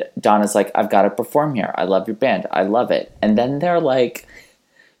 and Donna's like, I've got to perform here. I love your band. I love it. And then they're like,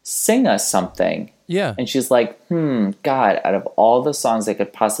 sing us something. Yeah. And she's like, God, out of all the songs I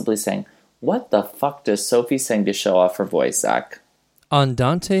could possibly sing, what the fuck does Sophie sing to show off her voice, Zach?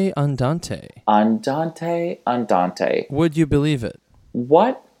 Andante, andante. Andante, andante. Would you believe it?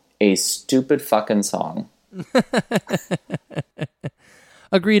 What a stupid fucking song.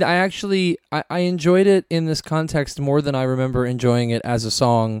 Agreed. I enjoyed it in this context more than I remember enjoying it as a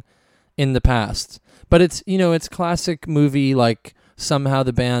song in the past. But it's, it's classic movie, like somehow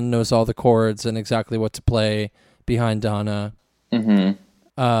the band knows all the chords and exactly what to play behind Donna,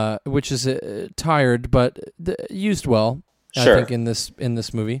 which is tired, but used well, sure. I think, in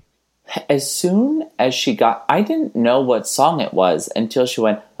this movie. As soon as she got... I didn't know what song it was until she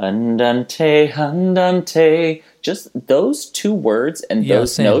went, andante, andante. Just those two words and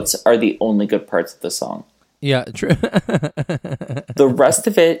those notes are the only good parts of the song. Yeah, true. The rest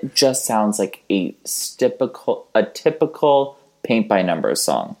of it just sounds like a typical paint by numbers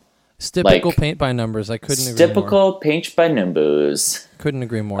song. Typical paint by numbers. I couldn't agree more. Typical paint by numbers. Couldn't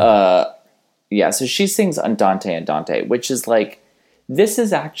agree more. Yeah, so she sings Andante, Andante, which is like, this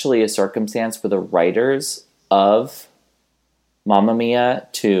is actually a circumstance where the writers of Mamma Mia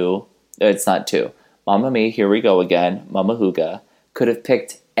 2, it's not 2, Mamma Mia, Here We Go Again, Mama Hooga, could have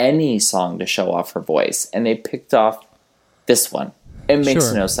picked any song to show off her voice, and they picked off this one. It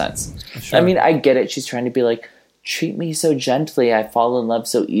makes no sense. Sure. I mean, I get it. She's trying to be like, treat me so gently, I fall in love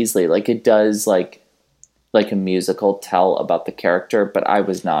so easily. Like, it does, like a musical tell about the character, but I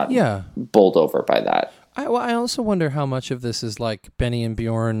was not bowled over by that. I also wonder how much of this is like Benny and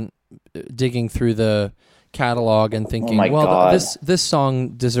Bjorn digging through the catalog and thinking, this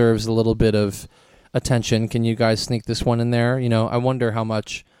song deserves a little bit of attention. Can you guys sneak this one in there? I wonder how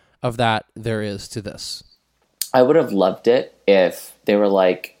much of that there is to this. I would have loved it if they were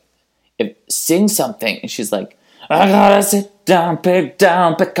like, sing something. And she's like, I gotta sit down, pick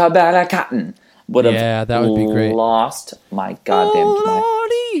up a cotton. That would be great. Lost my goddamn mind.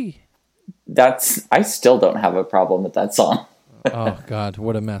 I still don't have a problem with that song. Oh God,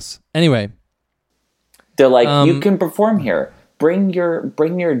 what a mess. Anyway, they're like, you can perform here. Bring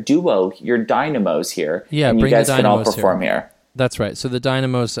your duo, your dynamos here. Yeah, and you guys can all perform here. That's right. So the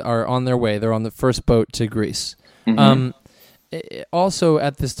dynamos are on their way. They're on the first boat to Greece. Also,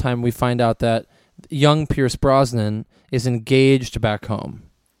 at this time, we find out that young Pierce Brosnan is engaged back home.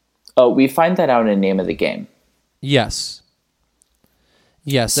 Oh, we find that out in Name of the Game. Yes.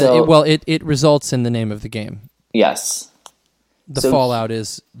 So, it results in the name of the game. Yes. The fallout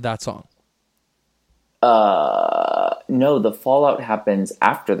is that song. No, the fallout happens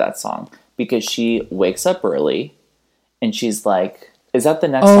after that song because she wakes up early and she's like, is that the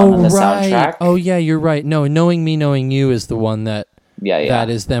next song on the soundtrack? Oh, yeah, you're right. No, Knowing Me, Knowing You is the one that that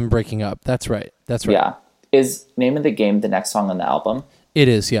is them breaking up. That's right. Yeah. Is Name of the Game the next song on the album? It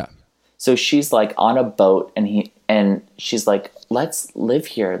is, yeah. So she's like on a boat and she's like, let's live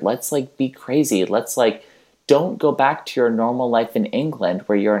here. Let's like be crazy. Let's like, don't go back to your normal life in England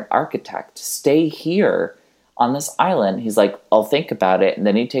where you're an architect. Stay here on this island. He's like, I'll think about it. And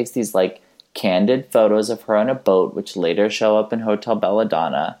then he takes these like candid photos of her on a boat, which later show up in Hotel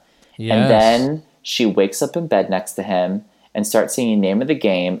Belladonna. Yes. And then she wakes up in bed next to him and starts singing Name of the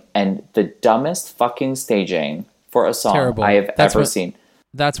Game, and the dumbest fucking staging for a song I have ever seen.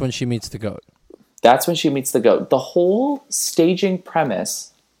 That's when she meets the goat. That's when she meets the goat. The whole staging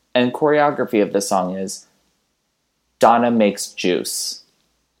premise and choreography of the song is Donna makes juice.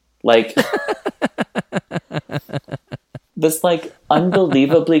 Like, this like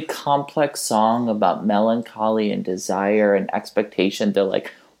unbelievably complex song about melancholy and desire and expectation. They're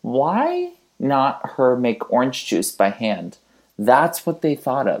like, why not her make orange juice by hand? That's what they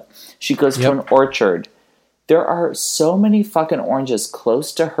thought of. She goes to an orchard. There are so many fucking oranges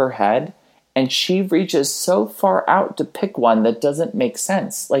close to her head, and she reaches so far out to pick one that doesn't make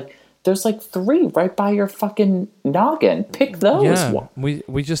sense. Like, there's like 3 right by your fucking noggin. Pick those. Yeah,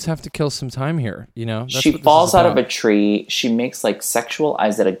 we just have to kill some time here, That's she falls out of a tree. She makes like sexual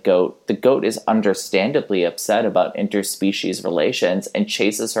eyes at a goat. The goat is understandably upset about interspecies relations and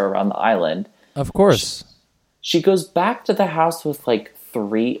chases her around the island. Of course. She goes back to the house with like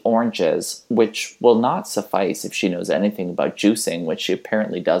 3 oranges, which will not suffice if she knows anything about juicing, which she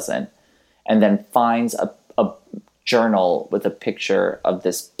apparently doesn't, and then finds a journal with a picture of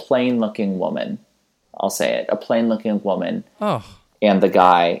this plain-looking woman. I'll say it, a plain-looking woman. Oh. And the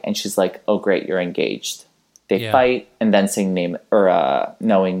guy, and she's like, "Oh, great, you're engaged." They fight and then sing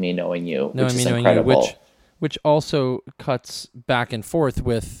 "Knowing Me, Knowing You," which is incredible. Which also cuts back and forth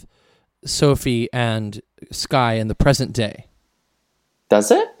with Sophie and Sky in the present day.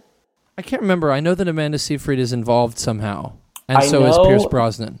 Does it? I can't remember. I know that Amanda Seyfried is involved somehow, and so is Pierce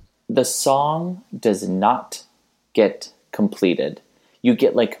Brosnan. the song does not get completed. You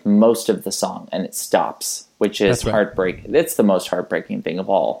get like most of the song and it stops, which is heartbreaking. It's the most heartbreaking thing of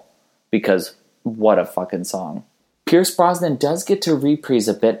all, because what a fucking song. Pierce Brosnan does get to reprise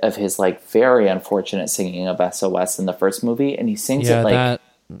a bit of his like very unfortunate singing of SOS in the first movie, and he sings it like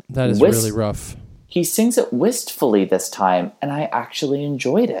that is really rough. He sings it wistfully this time, and I actually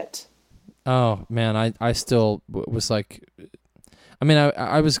enjoyed it. Oh man, I still was like, I mean,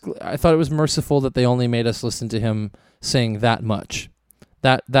 I thought it was merciful that they only made us listen to him sing that much.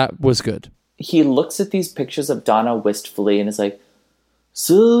 That was good. He looks at these pictures of Donna wistfully and is like,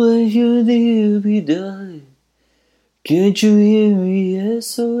 "So if you leave me die, can't you hear me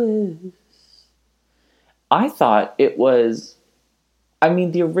SOS?" I thought it was. I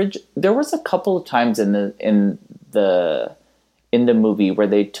mean, there was a couple of times in the movie where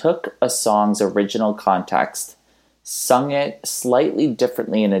they took a song's original context, sung it slightly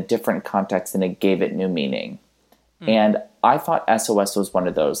differently in a different context, and it gave it new meaning. And I thought SOS was one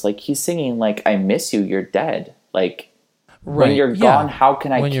of those. Like, he's singing like, "I miss you, you're dead." Like, when you're gone, how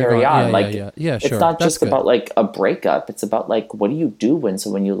can I carry on? Yeah, sure. It's not just about like a breakup. It's about like, what do you do when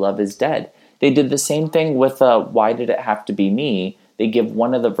someone you love is dead? They did the same thing with "Why Did It Have to Be Me?" They give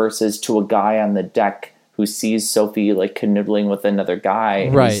one of the verses to a guy on the deck who sees Sophie like canoodling with another guy.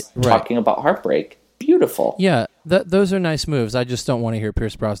 And he's talking about heartbreak. Beautiful. Yeah, those are nice moves. I just don't want to hear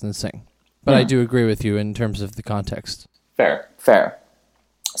Pierce Brosnan sing. But I do agree with you in terms of the context. Fair.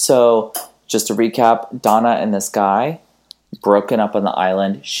 So, just to recap, Donna and this guy broken up on the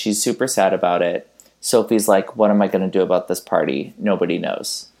island. She's super sad about it. Sophie's like, "What am I going to do about this party?" Nobody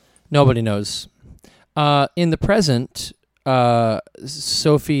knows. In the present,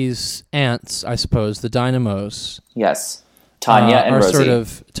 Sophie's aunts, I suppose, the Dynamos. Yes. Tanya and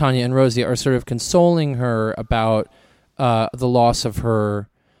Rosie. Tanya and Rosie are sort of consoling her about the loss of her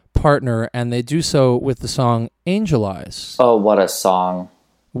partner, and they do so with the song "Angel Eyes." Oh, what a song.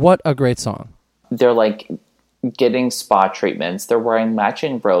 What a great song. They're like getting spa treatments. They're wearing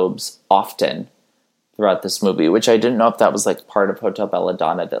matching robes often throughout this movie, which I didn't know if that was like part of Hotel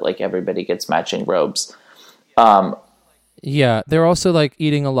Belladonna, that like everybody gets matching robes. Yeah, they're also like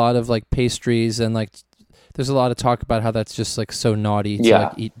eating a lot of like pastries, and like there's a lot of talk about how that's just like so naughty to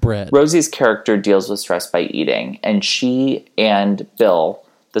like eat bread. Rosie's character deals with stress by eating, and she and Bill,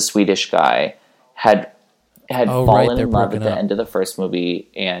 the Swedish guy, had fallen in love at the end of the first movie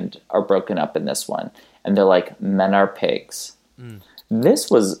and are broken up in this one. And they're like, men are pigs. This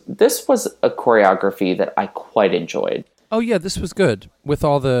was a choreography that I quite enjoyed. Oh yeah, this was good with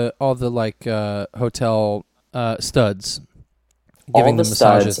all the like hotel studs giving them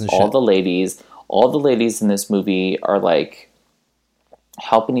massages and shit. All the ladies in this movie are like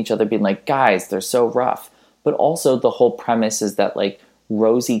helping each other, being like, "Guys, they're so rough." But also the whole premise is that like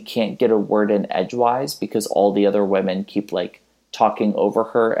Rosie can't get a word in edgewise because all the other women keep like talking over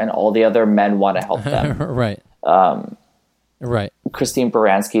her, and all the other men want to help them. Right. Christine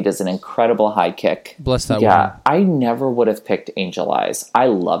Baranski does an incredible high kick. Bless that woman. I never would have picked Angel Eyes. I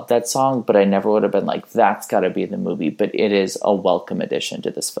love that song, but I never would have been like, that's got to be the movie. But it is a welcome addition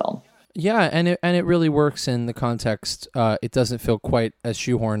to this film. Yeah, and it really works in the context. It doesn't feel quite as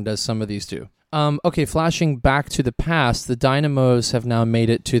shoehorned as some of these do. Okay, flashing back to the past, the Dynamos have now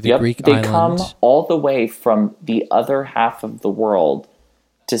made it to the Greek island. They come all the way from the other half of the world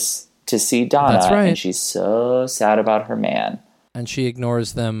to see Donna. That's right. And she's so sad about her man. And she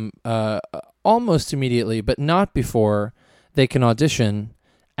ignores them almost immediately, but not before they can audition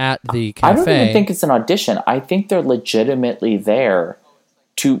at the cafe. I don't even think it's an audition. I think they're legitimately there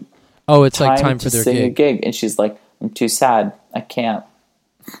to... Oh, it's like time for their sing a gig. And she's like, "I'm too sad. I can't."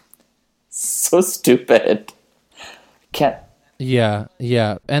 So stupid. Can't. Yeah.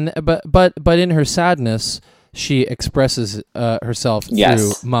 And but in her sadness, she expresses herself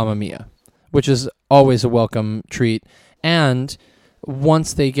through Mamma Mia, which is always a welcome treat. And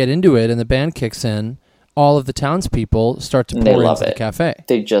once they get into it and the band kicks in, all of the townspeople start to pour into the cafe.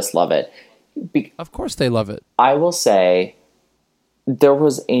 They just love it. Of course they love it. I will say, there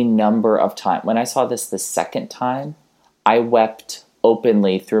was a number of times when I saw this the second time, I wept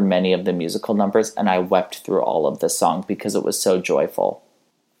openly through many of the musical numbers, and I wept through all of the song because it was so joyful.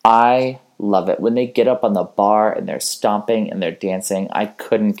 I love it. When they get up on the bar and they're stomping and they're dancing, I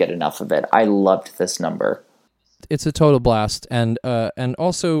couldn't get enough of it. I loved this number. It's a total blast, and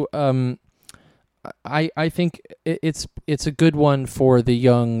also I think it's a good one for the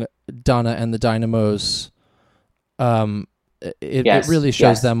young Donna and the Dynamos. It really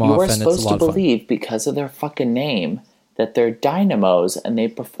shows them off, and it's a lot of fun. You are supposed to believe, because of their fucking name, that they're dynamos and they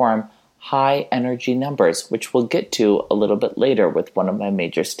perform high energy numbers, which we'll get to a little bit later with one of my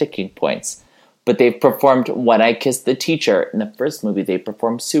major sticking points. But they've performed When I Kissed the Teacher. In the first movie, they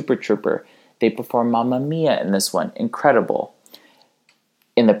performed Super Trooper. They performed Mamma Mia in this one. Incredible.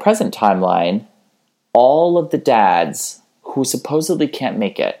 In the present timeline, all of the dads who supposedly can't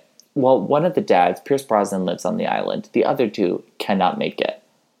make it, well, one of the dads, Pierce Brosnan, lives on the island. The other two cannot make it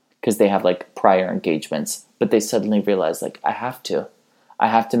because they have like prior engagements. But they suddenly realize, like, I have to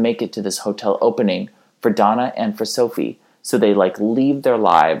make it to this hotel opening for Donna and for Sophie. So they like leave their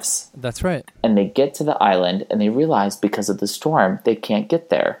lives. That's right. And they get to the island and they realize because of the storm, they can't get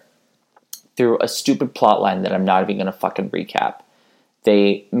there. Through a stupid plot line that I'm not even going to fucking recap.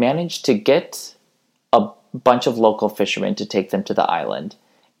 They manage to get a bunch of local fishermen to take them to the island.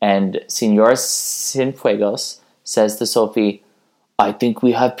 And Senor Cienfuegos says to Sophie, I think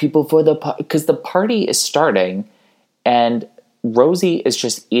we have people for the party. Because the party is starting and Rosie is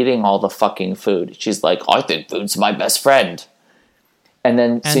just eating all the fucking food. She's like, I think food's my best friend. And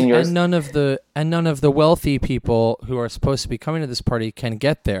then and none of the wealthy people who are supposed to be coming to this party can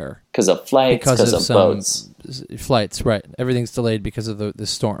get there because of flights, because of boats. Flights, right. Everything's delayed because of the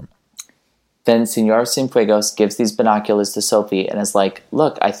storm. Then Senor Cienfuegos gives these binoculars to Sophie and is like,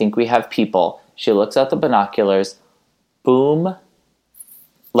 look, I think we have people. She looks at the binoculars. Boom.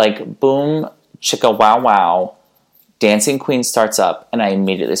 Like, boom, chicka wow wow. Dancing Queen starts up, and I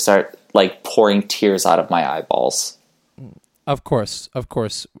immediately start, like, pouring tears out of my eyeballs. Of course.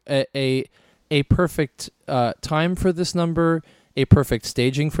 A perfect time for this number, a perfect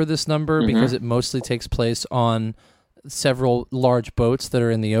staging for this number, because it mostly takes place on several large boats that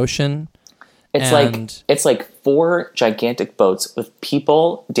are in the ocean. It's like 4 gigantic boats with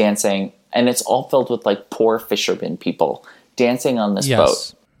people dancing, and it's all filled with, like, poor fishermen people dancing on this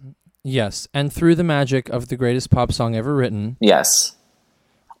boat. Yes, and through the magic of the greatest pop song ever written. Yes.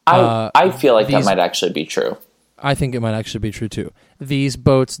 I feel like that might actually be true. I think it might actually be true, too. These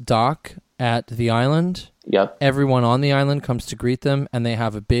boats dock at the island. Yep. Everyone on the island comes to greet them, and they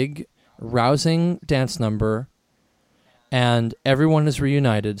have a big, rousing dance number, and everyone is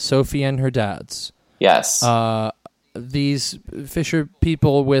reunited, Sophie and her dads. Yes. These fisher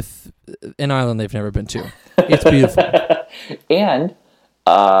people with an island they've never been to. It's beautiful. And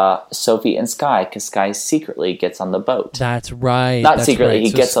Sophie and Sky, because Sky secretly gets on the boat. That's right. Not secretly, right.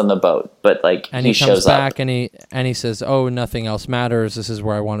 He gets on the boat, but like and he comes shows back up. and he says, "Oh, nothing else matters. This is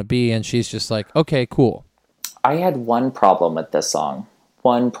where I want to be." And she's just like, "Okay, cool." I had one problem with this song.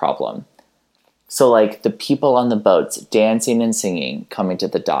 One problem. So like the people on the boats dancing and singing, coming to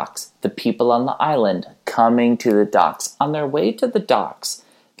the docks. The people on the island coming to the docks. On their way to the docks,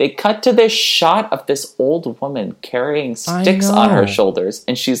 they cut to this shot of this old woman carrying sticks on her shoulders,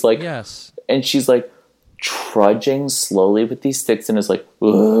 and she's like, yes, and she's like trudging slowly with these sticks, and is like,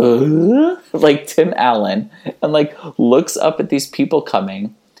 like Tim Allen, and like looks up at these people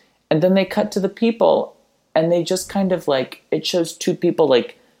coming, and then they cut to the people, and they just kind of like it shows 2 people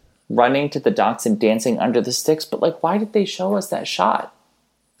like running to the docks and dancing under the sticks, but like, why did they show us that shot?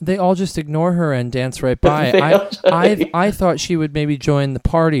 They all just ignore her and dance right by. I thought she would maybe join the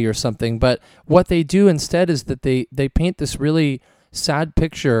party or something, but what they do instead is that they paint this really sad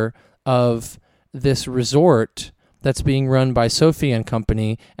picture of this resort that's being run by Sophie and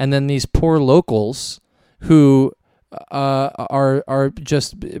company, and then these poor locals who are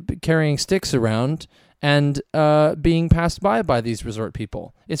just carrying sticks around and being passed by these resort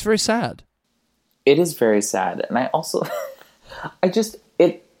people. It's very sad. It is very sad, and I also,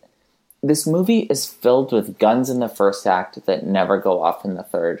 this movie is filled with guns in the first act that never go off in the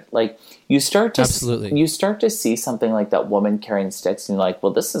third. Like you start to see something like that woman carrying sticks, and you're like,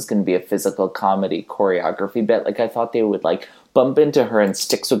 well, this is going to be a physical comedy choreography bit. Like I thought they would like bump into her and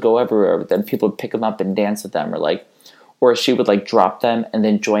sticks would go everywhere, but then people would pick them up and dance with them, or she would like drop them and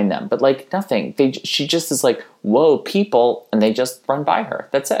then join them. But like nothing. She just is like, whoa, people, and they just run by her.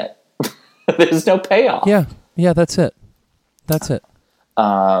 That's it. There's no payoff. Yeah, that's it.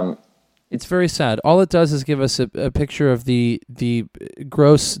 It's very sad. All it does is give us a picture of the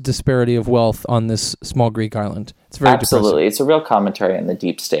gross disparity of wealth on this small Greek island. It's very absolutely depressing. It's a real commentary on the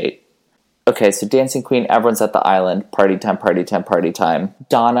deep state. Okay, so Dancing Queen, everyone's at the island. Party time, party time, party time.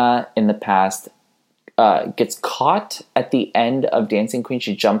 Donna, in the past, gets caught at the end of Dancing Queen.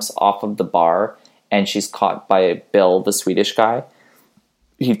 She jumps off of the bar, and she's caught by Bill, the Swedish guy.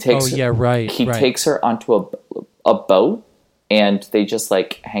 He takes takes her onto a boat, and they just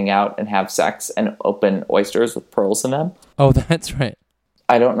like hang out and have sex and open oysters with pearls in them. Oh, that's right.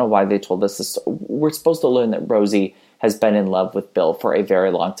 I don't know why they told us this. We're supposed to learn that Rosie has been in love with Bill for a very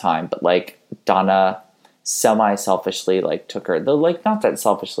long time, but like Donna semi-selfishly, like, took her. Though, like, not that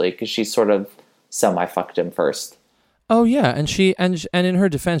selfishly, because she sort of semi-fucked him first. Oh, yeah, and in her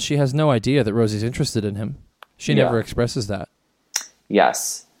defense, she has no idea that Rosie's interested in him. She never expresses that.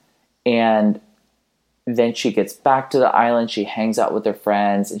 Yes. And then she gets back to the island, she hangs out with her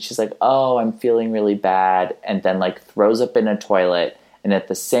friends, and she's like, oh, I'm feeling really bad, and then, like, throws up in a toilet, and at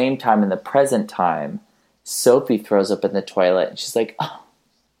the same time, in the present time, Sophie throws up in the toilet, and she's like, oh,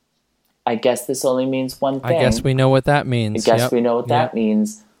 I guess this only means one thing. I guess we know what that means. We know what that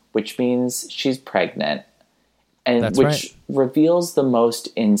means, which means she's pregnant. And That's which right. reveals the most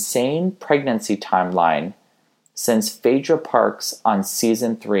insane pregnancy timeline since Phaedra Parks on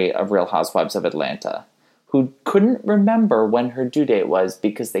season 3 of Real Housewives of Atlanta, who couldn't remember when her due date was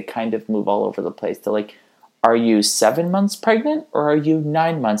because they kind of move all over the place. They're like, are you 7 months pregnant or are you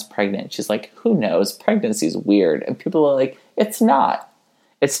 9 months pregnant? She's like, who knows? Pregnancy's weird. And people are like, it's not.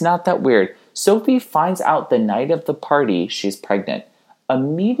 It's not that weird. Sophie finds out the night of the party she's pregnant,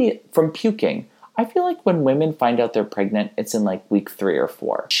 from puking. I feel like when women find out they're pregnant, it's in like week 3 or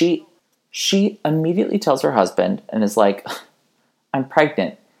 4. She immediately tells her husband and is like, I'm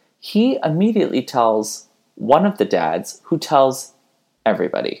pregnant. He immediately tells one of the dads, who tells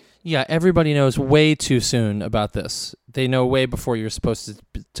everybody. Yeah, everybody knows way too soon about this. They know way before you're supposed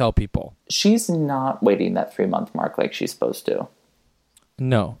to tell people. She's not waiting that 3-month mark like she's supposed to.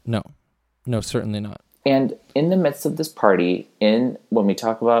 No, certainly not. And in the midst of this party, when we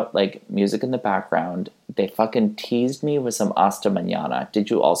talk about like music in the background, they fucking teased me with some Hasta Mañana. Did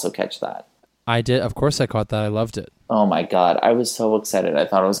you also catch that? I did. Of course I caught that. I loved it. Oh my God. I was so excited. I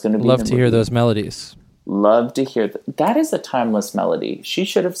thought it was going to be Love to hear those melodies. Love to hear that. That is a timeless melody. She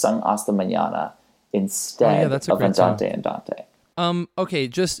should have sung Hasta Mañana instead of Andante and Dante. Okay,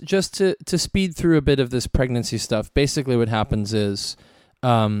 just to speed through a bit of this pregnancy stuff, basically what happens is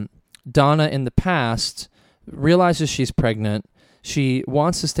Donna in the past realizes she's pregnant. She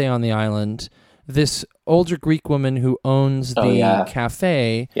wants to stay on the island. This older Greek woman who owns the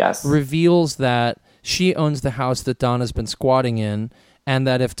cafe reveals that she owns the house that Donna's been squatting in, and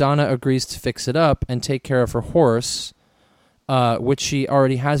that if Donna agrees to fix it up and take care of her horse, which she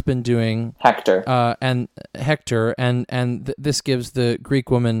already has been doing, Hector, this gives the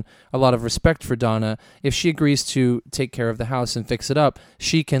Greek woman a lot of respect for Donna. If she agrees to take care of the house and fix it up,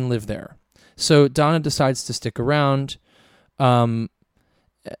 she can live there. So Donna decides to stick around, and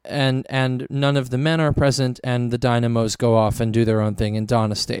none of the men are present, and the dynamos go off and do their own thing, and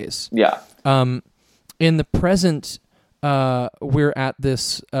Donna stays. Yeah. In the present, we're at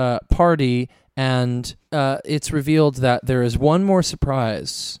this party, and it's revealed that there is one more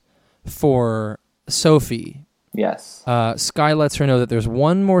surprise for Sophie. Yes. Sky lets her know that there's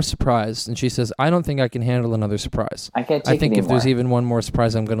one more surprise, and she says, I don't think I can handle another surprise. I can't take I think anymore. If there's even one more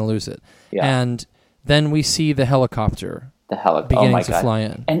surprise, I'm going to lose it. Yeah. And then we see the helicopter beginning to fly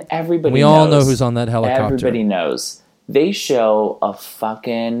in. And everybody we knows. We all know who's on that helicopter. Everybody knows. They show a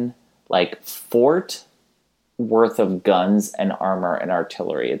fucking, like, fort worth of guns and armor and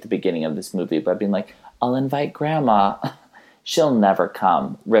artillery at the beginning of this movie by being like, I'll invite Grandma. She'll never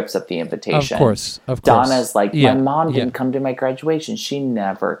come. Rips up the invitation. Of course. Donna's like, my mom didn't come to my graduation. She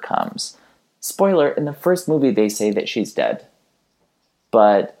never comes. Spoiler, in the first movie they say that she's dead.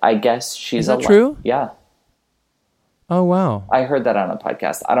 But I guess she's alive. Is that true? Yeah. Oh, wow. I heard that on a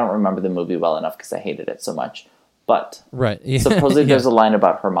podcast. I don't remember the movie well enough because I hated it so much. But supposedly there's a line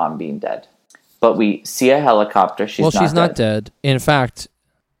about her mom being dead. But we see a helicopter. She's not dead. In fact,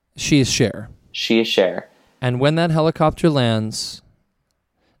 she is Cher. She is Cher. And when that helicopter lands,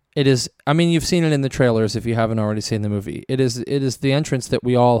 it is, I mean, you've seen it in the trailers if you haven't already seen the movie. It is the entrance that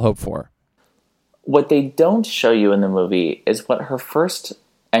we all hope for. What they don't show you in the movie is what her first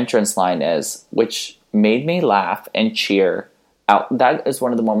entrance line is, which made me laugh and cheer out. That is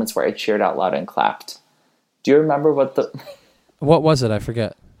one of the moments where I cheered out loud and clapped. Do you remember what was it? I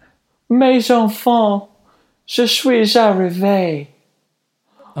forget. Mes enfants, je suis arrivé.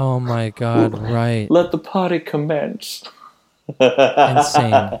 Oh my God, right. Let the party commence.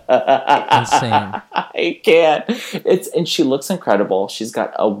 Insane. I can't. And she looks incredible. She's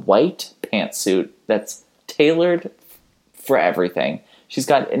got a white pantsuit that's tailored for everything. She's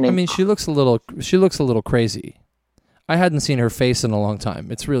got she looks a little crazy. I hadn't seen her face in a long time.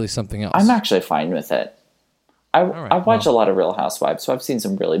 It's really something else. I'm actually fine with it. I watch a lot of Real Housewives, so I've seen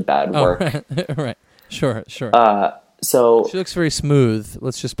some really bad work. Right. Sure. So she looks very smooth.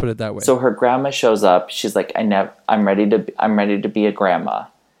 Let's just put it that way. So her grandma shows up. She's like, I'm ready to be a grandma.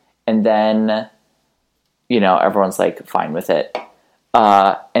 And then, everyone's like fine with it.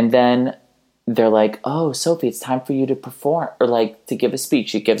 And then they're like, oh, Sophie, it's time for you to perform or like to give a speech.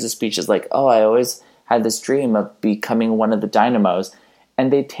 She gives a speech. It's like, oh, I always had this dream of becoming one of the dynamos,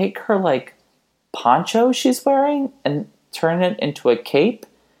 and they take her like poncho she's wearing and turn it into a cape,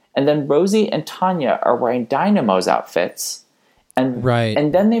 and then Rosie and Tanya are wearing Dynamo's outfits, and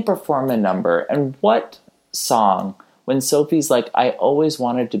then they perform a number. And what song, when Sophie's like, I always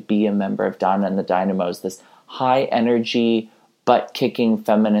wanted to be a member of Donna and the Dynamos, this high energy butt-kicking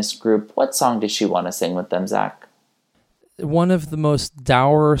feminist group, what song does she want to sing with them, Zach? One of the most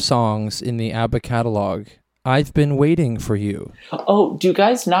dour songs in the ABBA catalog, I've Been Waiting for You. Oh, do you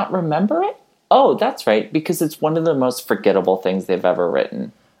guys not remember it? Oh, that's right, because it's one of the most forgettable things they've ever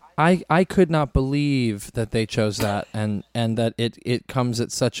written. I could not believe that they chose that, and that it comes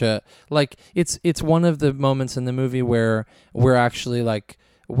at such a, like, it's one of the moments in the movie where we're actually like,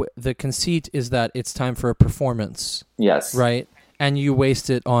 the conceit is that it's time for a performance. Yes. Right? And you waste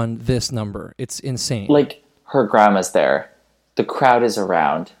it on this number. It's insane. Like, her grandma's there. The crowd is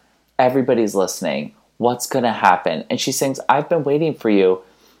around. Everybody's listening. What's going to happen? And she sings, I've Been Waiting for You.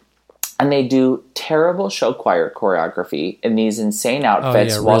 And they do terrible show choir choreography in these insane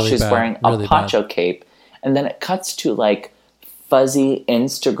outfits while she's wearing a poncho cape. And then it cuts to like fuzzy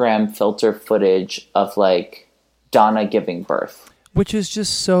Instagram filter footage of like Donna giving birth. Which is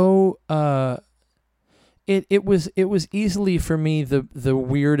just so it was easily for me the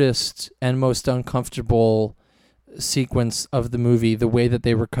weirdest and most uncomfortable sequence of the movie, the way that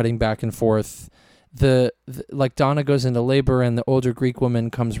they were cutting back and forth. The like Donna goes into labor and the older Greek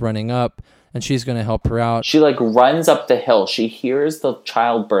woman comes running up and she's going to help her out. She like runs up the hill. She hears the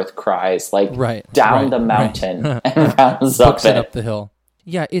childbirth cries like down the mountain and runs up the hill.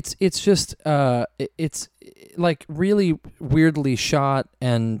 Yeah, it's just it's like really weirdly shot,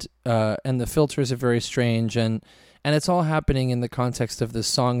 and the filters are very strange, and it's all happening in the context of this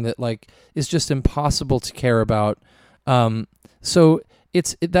song that like is just impossible to care about. So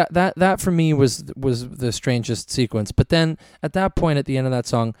that for me was the strangest sequence. But then at that point, at the end of that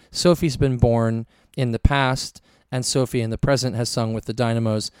song, Sophie's been born in the past, and Sophie in the present has sung with the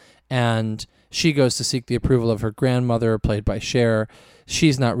Dynamos, and she goes to seek the approval of her grandmother, played by Cher.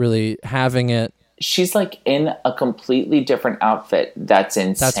 She's not really having it. She's like in a completely different outfit. That's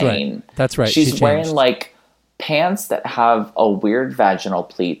insane. That's right. She's wearing like pants that have a weird vaginal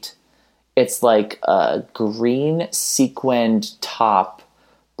pleat. It's like a green sequined top,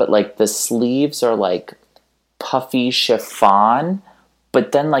 but like the sleeves are like puffy chiffon.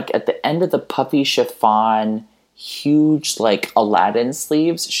 But then like at the end of the puffy chiffon, huge like Aladdin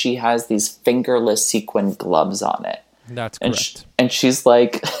sleeves, she has these fingerless sequin gloves on it. That's correct. And she's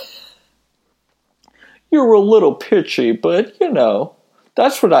like, you're a little pitchy, but you know,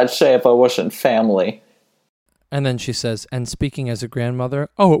 that's what I'd say if I wasn't family. And then she says, and speaking as a grandmother,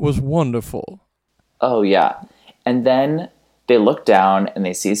 oh, it was wonderful. Oh, yeah. And then they look down and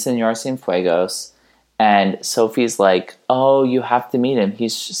they see Señor Cienfuegos, and Sophie's like, oh, you have to meet him.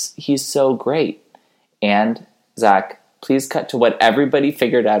 He's so great. And Zach, please cut to what everybody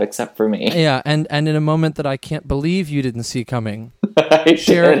figured out except for me. Yeah, and in a moment that I can't believe you didn't see coming,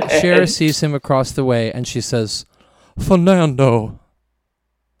 Cher sees him across the way, and she says, Fernando.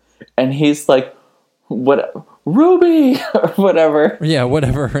 And he's like, what, Ruby, or whatever. Yeah,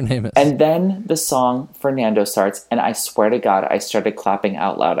 whatever her name is. And then the song Fernando starts, and I swear to God, I started clapping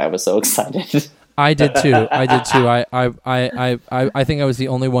out loud. I was so excited. I did too. I think I was the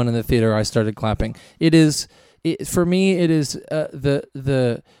only one in the theater. I started clapping. For me, it is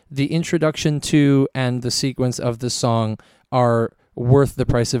the introduction to and the sequence of the song are worth the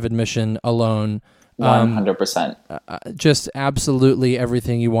price of admission alone. 100%. Just absolutely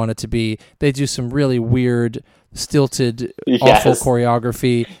everything you want it to be. They do some really weird, stilted, awful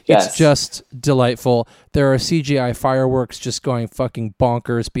choreography. Yes. It's just delightful. There are CGI fireworks just going fucking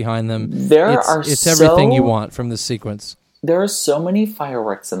bonkers behind them. It's everything you want from this sequence. There are so many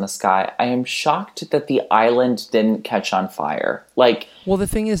fireworks in the sky. I am shocked that the island didn't catch on fire. Like, well, the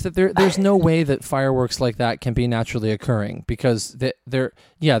thing is that there's no way that fireworks like that can be naturally occurring, because they're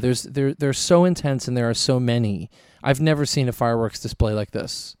so intense and there are so many. I've never seen a fireworks display like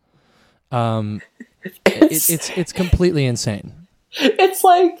this. It's completely insane. It's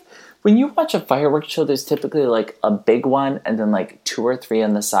like when you watch a fireworks show, there's typically like a big one and then like 2 or 3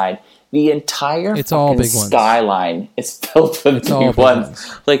 on the side. The entire fucking skyline is filled with big ones.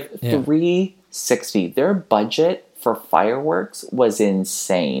 Like 360. Their budget for fireworks was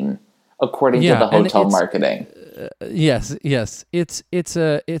insane, according to the hotel marketing. Yes. It's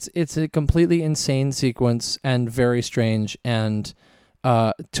a completely insane sequence and very strange and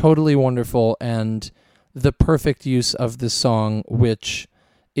totally wonderful, and the perfect use of this song, which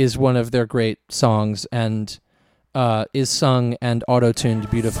is one of their great songs and is sung and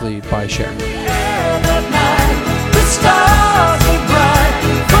auto-tuned beautifully by Cher.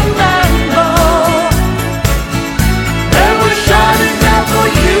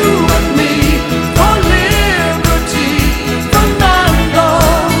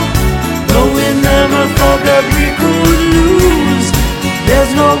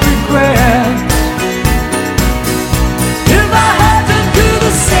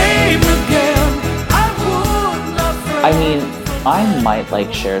 I mean, I might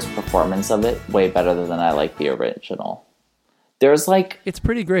like Cher's performance of it way better than I like the original. There's like... It's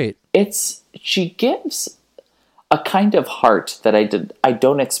pretty great. She gives a kind of heart that I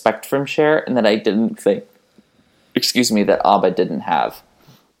don't expect from Cher, and that I didn't think, that ABBA didn't have.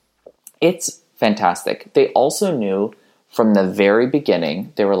 It's fantastic. They also knew from the very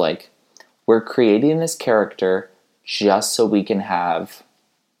beginning, they were like, we're creating this character just so we can have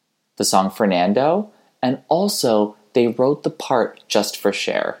the song Fernando, and also they wrote the part just for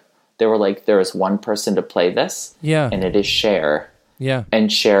Cher. They were like, there is one person to play this, and it is Cher. Yeah.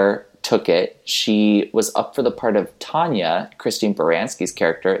 And Cher took it. She was up for the part of Tanya, Christine Baranski's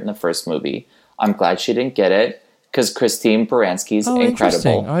character in the first movie. I'm glad she didn't get it, because Christine Baranski's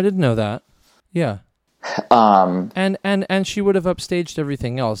incredible. Oh, I didn't know that. Yeah. And she would have upstaged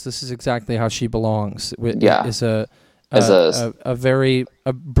everything else. This is exactly how she belongs. Is a very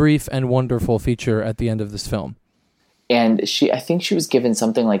brief and wonderful feature at the end of this film. And I think she was given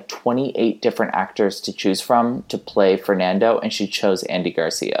something like 28 different actors to choose from to play Fernando, and she chose Andy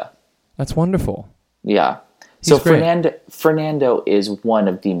Garcia. That's wonderful. Yeah. So Fernando is one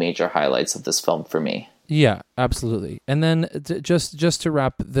of the major highlights of this film for me. Yeah, absolutely. And then just to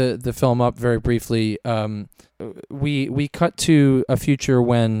wrap the film up very briefly, we cut to a future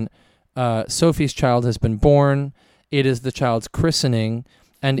when Sophie's child has been born. It is the child's christening,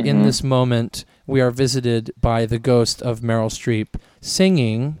 and in this moment, we are visited by the ghost of Meryl Streep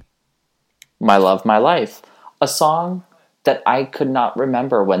singing "My Love, My Life," a song that I could not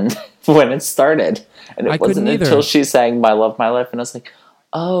remember when it started, and it wasn't until she sang "My Love, My Life," and I was like,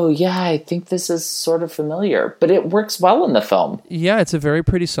 oh, yeah, I think this is sort of familiar, but it works well in the film. Yeah, it's a very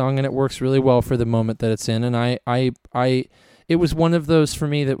pretty song, and it works really well for the moment that it's in. And it was one of those for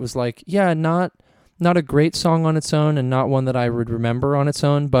me that was like, yeah, not a great song on its own, and not one that I would remember on its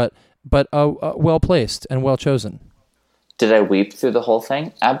own, but well placed and well chosen. Did I weep through the whole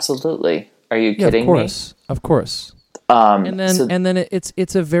thing? Absolutely. Are you kidding me? Of course. And then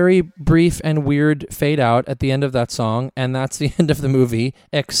it's a very brief and weird fade out at the end of that song, and that's the end of the movie,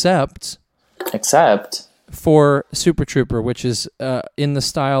 except for Super Trooper, which is in the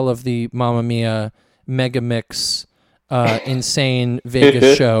style of the Mamma Mia mega mix insane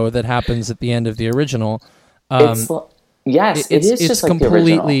Vegas show that happens at the end of the original. It's just like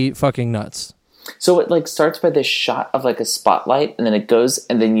completely fucking nuts. So it like starts by this shot of like a spotlight, and then it goes,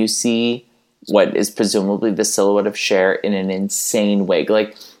 and then you see what is presumably the silhouette of Cher in an insane wig.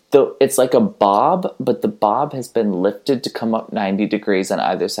 Like, it's like a bob, but the bob has been lifted to come up 90 degrees on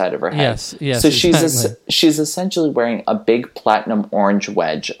either side of her head. Yes. So exactly. she's essentially wearing a big platinum orange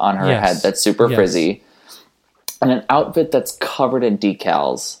wedge on her head that's super frizzy, and an outfit that's covered in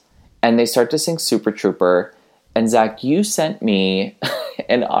decals. And they start to sing Super Trooper. And Zach, you sent me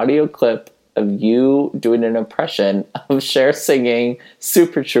an audio clip of you doing an impression of Cher singing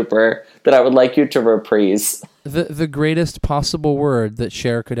Super Trooper that I would like you to reprise. The greatest possible word that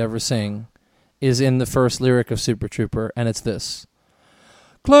Cher could ever sing is in the first lyric of Super Trooper, and it's this.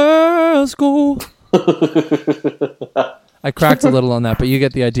 Glasgow. I cracked a little on that, but you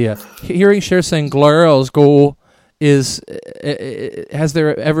get the idea. Hearing Cher sing Glasgow has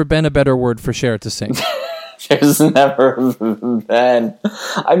there ever been a better word for Cher to sing? There's never been.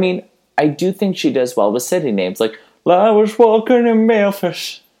 I mean, I do think she does well with city names. Like, I was walking in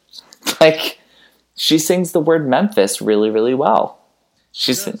Memphis. Like, she sings the word Memphis really, really well.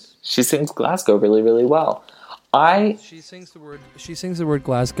 She sings Glasgow really, really well. She sings the word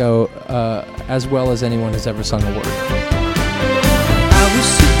Glasgow as well as anyone has ever sung a word. I was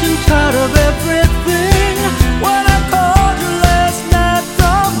sick and tired of everything when I called you last night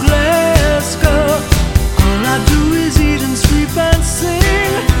from Glasgow. All I do is eat and sleep and sing,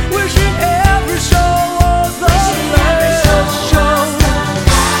 wishing every show was the last show.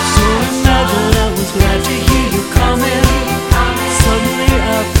 So imagine I was glad to hear you coming. Suddenly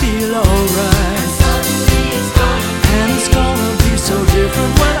I feel alright, and it's gonna be so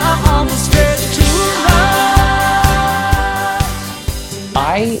different when I'm on the stage tonight.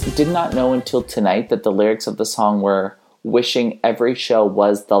 I did not know until tonight that the lyrics of the song were wishing every show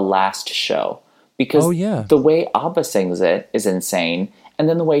was the last show. Because the way ABBA sings it is insane. And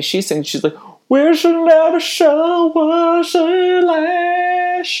then the way she sings, she's like, wishing every show was the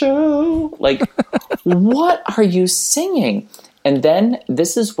last show. Like, what are you singing? And then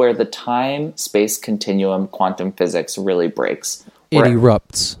this is where the time-space continuum quantum physics really breaks. It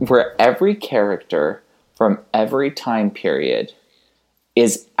erupts. Where every character from every time period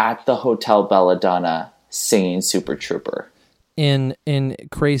is at the Hotel Belladonna singing Super Trooper. In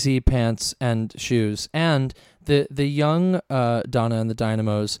crazy pants and shoes. And the young Donna and the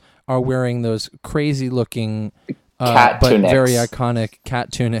Dynamos are wearing those crazy-looking cat but tunics. very iconic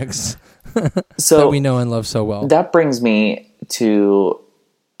cat tunics So that we know and love so well. that brings me to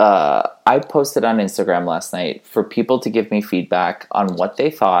I posted on Instagram last night for people to give me feedback on what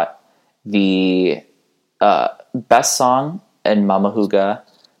they thought the best song in Mama Hooga,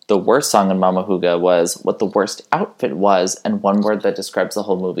 the worst song in Mama Hooga was, what the worst outfit was, and one word that describes the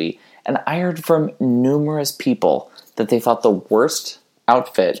whole movie. And I heard from numerous people that they thought the worst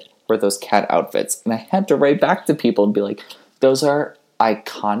outfit were those cat outfits. And I had to write back to people and be like, those are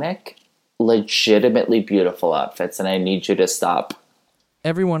iconic, legitimately beautiful outfits, and I need you to stop.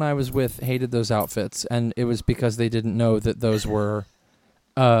 Everyone I was with hated those outfits, and it was because they didn't know that those were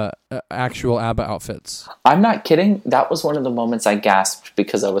actual ABBA outfits. I'm not kidding. That was one of the moments I gasped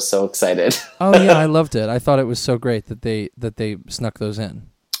because I was so excited. Oh yeah, I loved it. I thought it was so great that they snuck those in.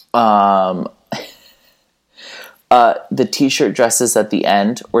 The t-shirt dresses at the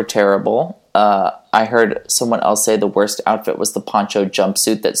end were terrible. I heard someone else say the worst outfit was the poncho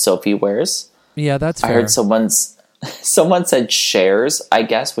jumpsuit that Sophie wears. Yeah, that's fair. I heard someone said shares, I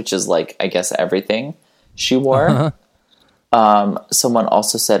guess, which is like, I guess, everything she wore. Uh-huh. Someone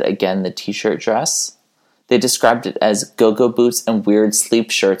also said, again, the t-shirt dress. They described it as go-go boots and weird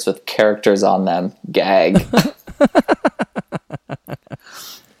sleep shirts with characters on them. Gag.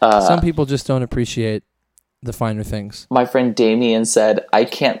 Some people just don't appreciate the finer things. My friend Damien said, I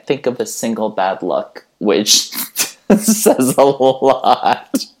can't think of a single bad look, which says a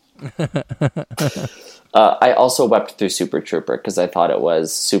lot. I also wept through Super Trooper because I thought it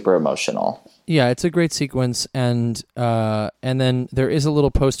was super emotional. Yeah, it's a great sequence, and then there is a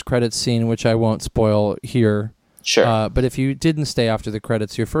little post-credits scene, which I won't spoil here. Sure. But if you didn't stay after the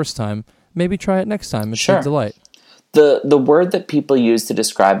credits your first time, maybe try it next time. It's Sure. a delight. The word that people use to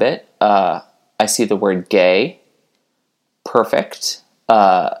describe it, I see the word gay. Perfect.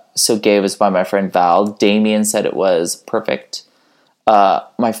 So gay was by my friend Val. Damien said it was perfect.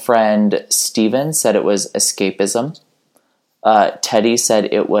 My friend Steven said it was escapism. Teddy said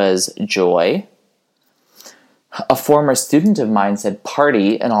it was joy. A former student of mine said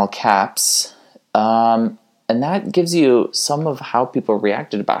party in all caps. And that gives you some of how people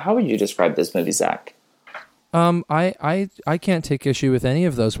reacted about. How would you describe this movie, Zach? I can't take issue with any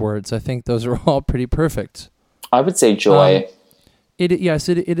of those words. I think those are all pretty perfect. I would say joy. It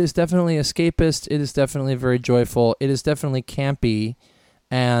is definitely escapist. It is definitely very joyful. It is definitely campy.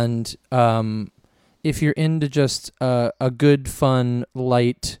 And if you're into just a good, fun,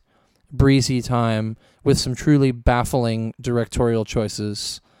 light, breezy time with some truly baffling directorial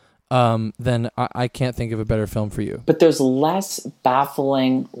choices, then I can't think of a better film for you. But there's less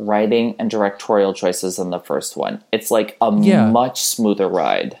baffling writing and directorial choices than the first one. It's like a much smoother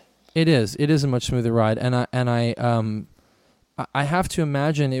ride. It is. It is a much smoother ride, and I have to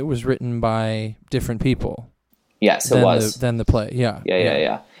imagine it was written by different people. Yes, it was. Than the play.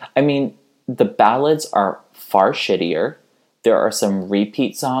 Yeah. I mean, the ballads are far shittier. There are some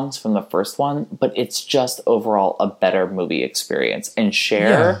repeat songs from the first one, but it's just overall a better movie experience. And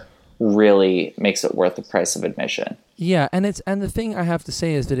Cher really makes it worth the price of admission. Yeah, and the thing I have to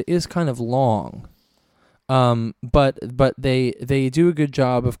say is that it is kind of long. But they do a good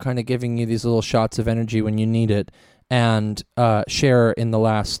job of kind of giving you these little shots of energy when you need it. And Cher in the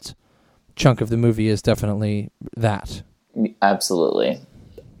last chunk of the movie is definitely that. Absolutely.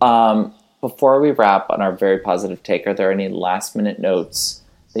 Before we wrap on our very positive take, are there any last minute notes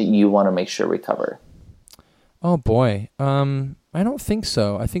that you want to make sure we cover? Oh boy. I don't think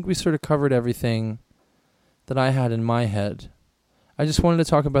so. I think we sort of covered everything that I had in my head. I just wanted to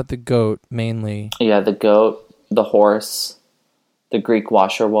talk about the goat mainly. Yeah, the goat, the horse, the Greek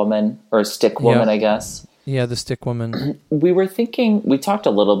washerwoman, or stick woman, I guess. Yeah, the stick woman. We talked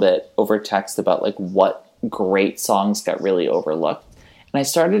a little bit over text about like what great songs got really overlooked. And I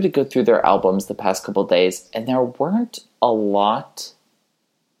started to go through their albums the past couple days, and there weren't a lot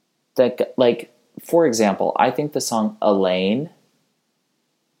that, like, for example, I think the song Elaine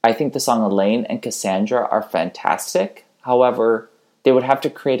and Cassandra are fantastic. However, they would have to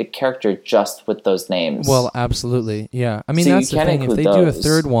create a character just with those names. Well, absolutely. Yeah. I mean, So that's the thing. If they do a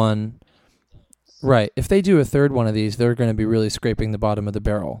third one, right. If they do a third one of these, they're going to be really scraping the bottom of the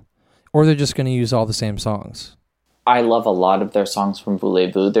barrel. Or they're just going to use all the same songs. I love a lot of their songs from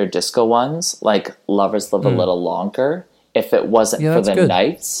Voulez-Vous, their disco ones, like Lovers Live a Little Longer. If it wasn't for the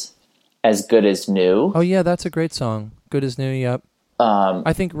Nights, As Good as New. Oh, yeah, that's a great song. Good as New, yep.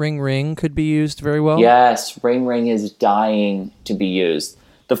 I think Ring Ring could be used very well. Yes, Ring Ring is dying to be used.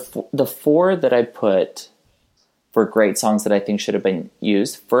 The four that I put for great songs that I think should have been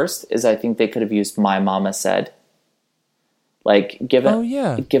used, first is I think they could have used My Mama Said. Like, given Oh,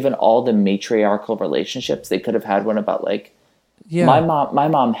 yeah. given all the matriarchal relationships, they could have had one about like, Yeah. my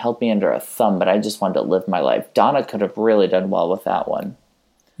mom held me under a thumb, but I just wanted to live my life. Donna could have really done well with that one.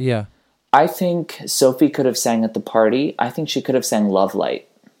 Yeah. I think Sophie could have sang at the party. I think she could have sang Love Light.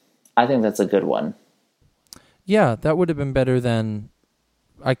 I think that's a good one. Yeah, that would have been better than...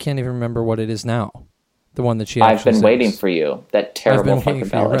 I can't even remember what it is now. The one that she actually I've been sings. waiting for you. That terrible fucking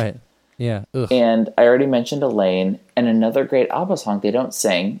ballad. Right. Yeah. Ugh. And I already mentioned Elaine. And another great ABBA song they don't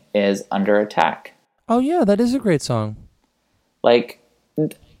sing is Under Attack. Oh, yeah, that is a great song. Like,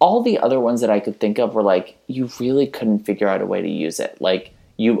 all the other ones that I could think of were like, you really couldn't figure out a way to use it. Like,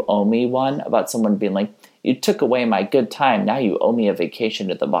 You Owe Me one about someone being like, you took away my good time. Now you owe me a vacation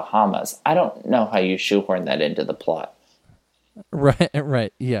to the Bahamas. I don't know how you shoehorn that into the plot.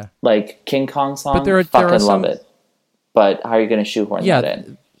 Right, yeah. Like, King Kong song, But there are fucking some... love it. But how are you going to shoehorn that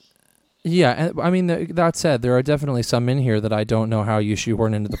in? Yeah, and I mean, that said, there are definitely some in here that I don't know how you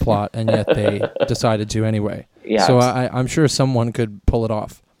shoehorn into the plot, and yet they decided to anyway. Yeah. So I'm sure someone could pull it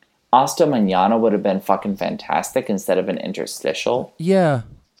off. Hasta Mañana would have been fucking fantastic instead of an interstitial. Yeah,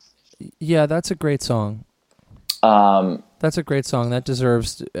 that's a great song. That's a great song. That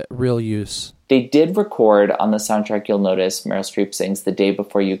deserves real use. They did record on the soundtrack, you'll notice, Meryl Streep sings The Day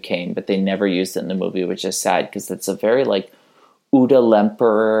Before You Came, but they never used it in the movie, which is sad, because it's a very, like, Uda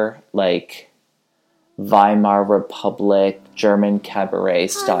Lemper, like, Weimar Republic, German cabaret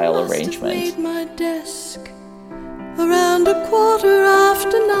style arrangement. I must have laid my desk around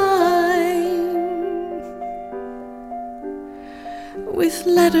 9:15, with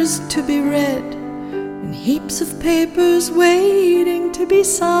letters to be read and heaps of papers waiting to be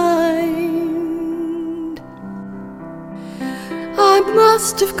signed. I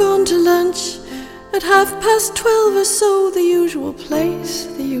must have gone to lunch at 12:30 or so, the usual place,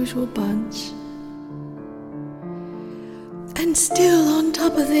 the usual bunch. And still on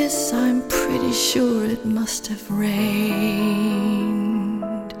top of this, I'm pretty sure it must have rained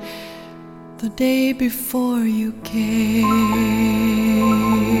the day before you came.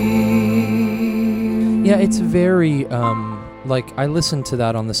 Yeah, it's very, like, I listened to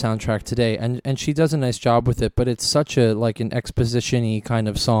that on the soundtrack today, and she does a nice job with it, but it's such a, like, an exposition-y kind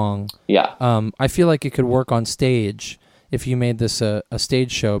of song. Yeah. I feel like it could work on stage if you made this a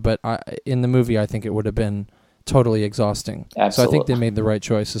stage show, but in the movie, I think it would have been totally exhausting. Absolutely. So I think they made the right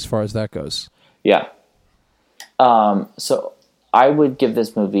choice as far as that goes. Yeah. So I would give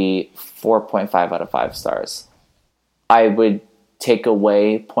this movie 4.5 out of 5 stars. I would take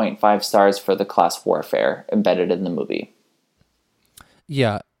away 0.5 stars for the class warfare embedded in the movie.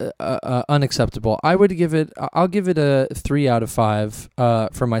 Yeah, unacceptable. I'll give it a 3 out of 5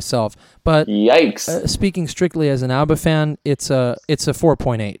 for myself. But yikes! Speaking strictly as an ABBA fan, it's a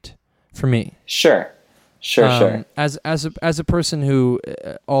 4.8 for me. Sure. As a person who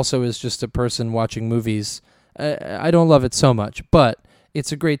also is just a person watching movies, I don't love it so much, but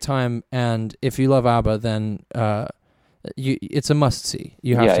it's a great time. And if you love ABBA, then it's a must see.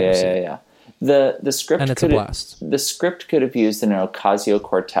 You have to see it. Yeah. The script, and it's a blast. The script could have used an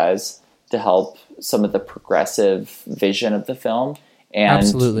Ocasio-Cortez to help some of the progressive vision of the film, and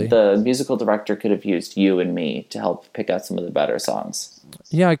absolutely, the musical director could have used You and Me to help pick out some of the better songs.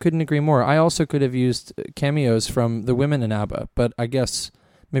 Yeah, I couldn't agree more. I also could have used cameos from the women in ABBA, but I guess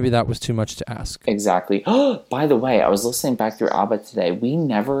maybe that was too much to ask. Exactly. By the way, I was listening back through ABBA today. We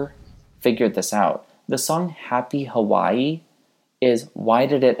never figured this out. The song Happy Hawaii is Why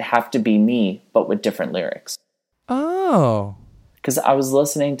Did It Have to Be Me, but with different lyrics. Oh. Because I was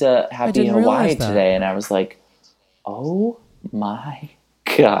listening to Happy Hawaii today, and I was like, oh my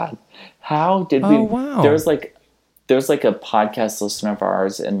God. How did we... Wow. There's like a podcast listener of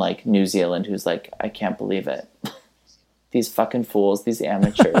ours in like New Zealand who's like, I can't believe it. These fucking fools, these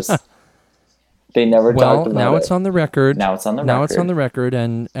amateurs. They never talked about it. Now it's on the record. Now it's on the record,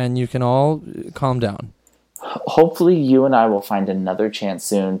 and you can all calm down. Hopefully you and I will find another chance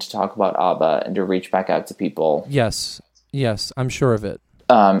soon to talk about ABBA and to reach back out to people. Yes, I'm sure of it.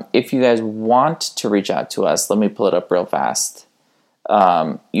 If you guys want to reach out to us, let me pull it up real fast.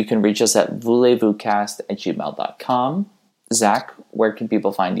 You can reach us at voulez-vous-cast@gmail.com. Zach, where can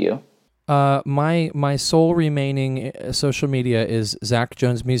people find you? My sole remaining social media is Zach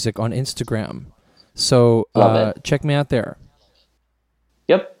Jones Music on Instagram. So check me out there.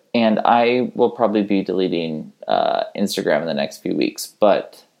 Yep. And I will probably be deleting Instagram in the next few weeks.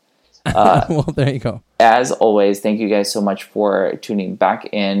 But well, there you go. As always, thank you guys so much for tuning back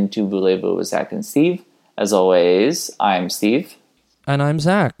in to Voulez-vous with Zach and Steve. As always, I'm Steve. And I'm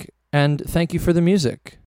Zach. And thank you for the music.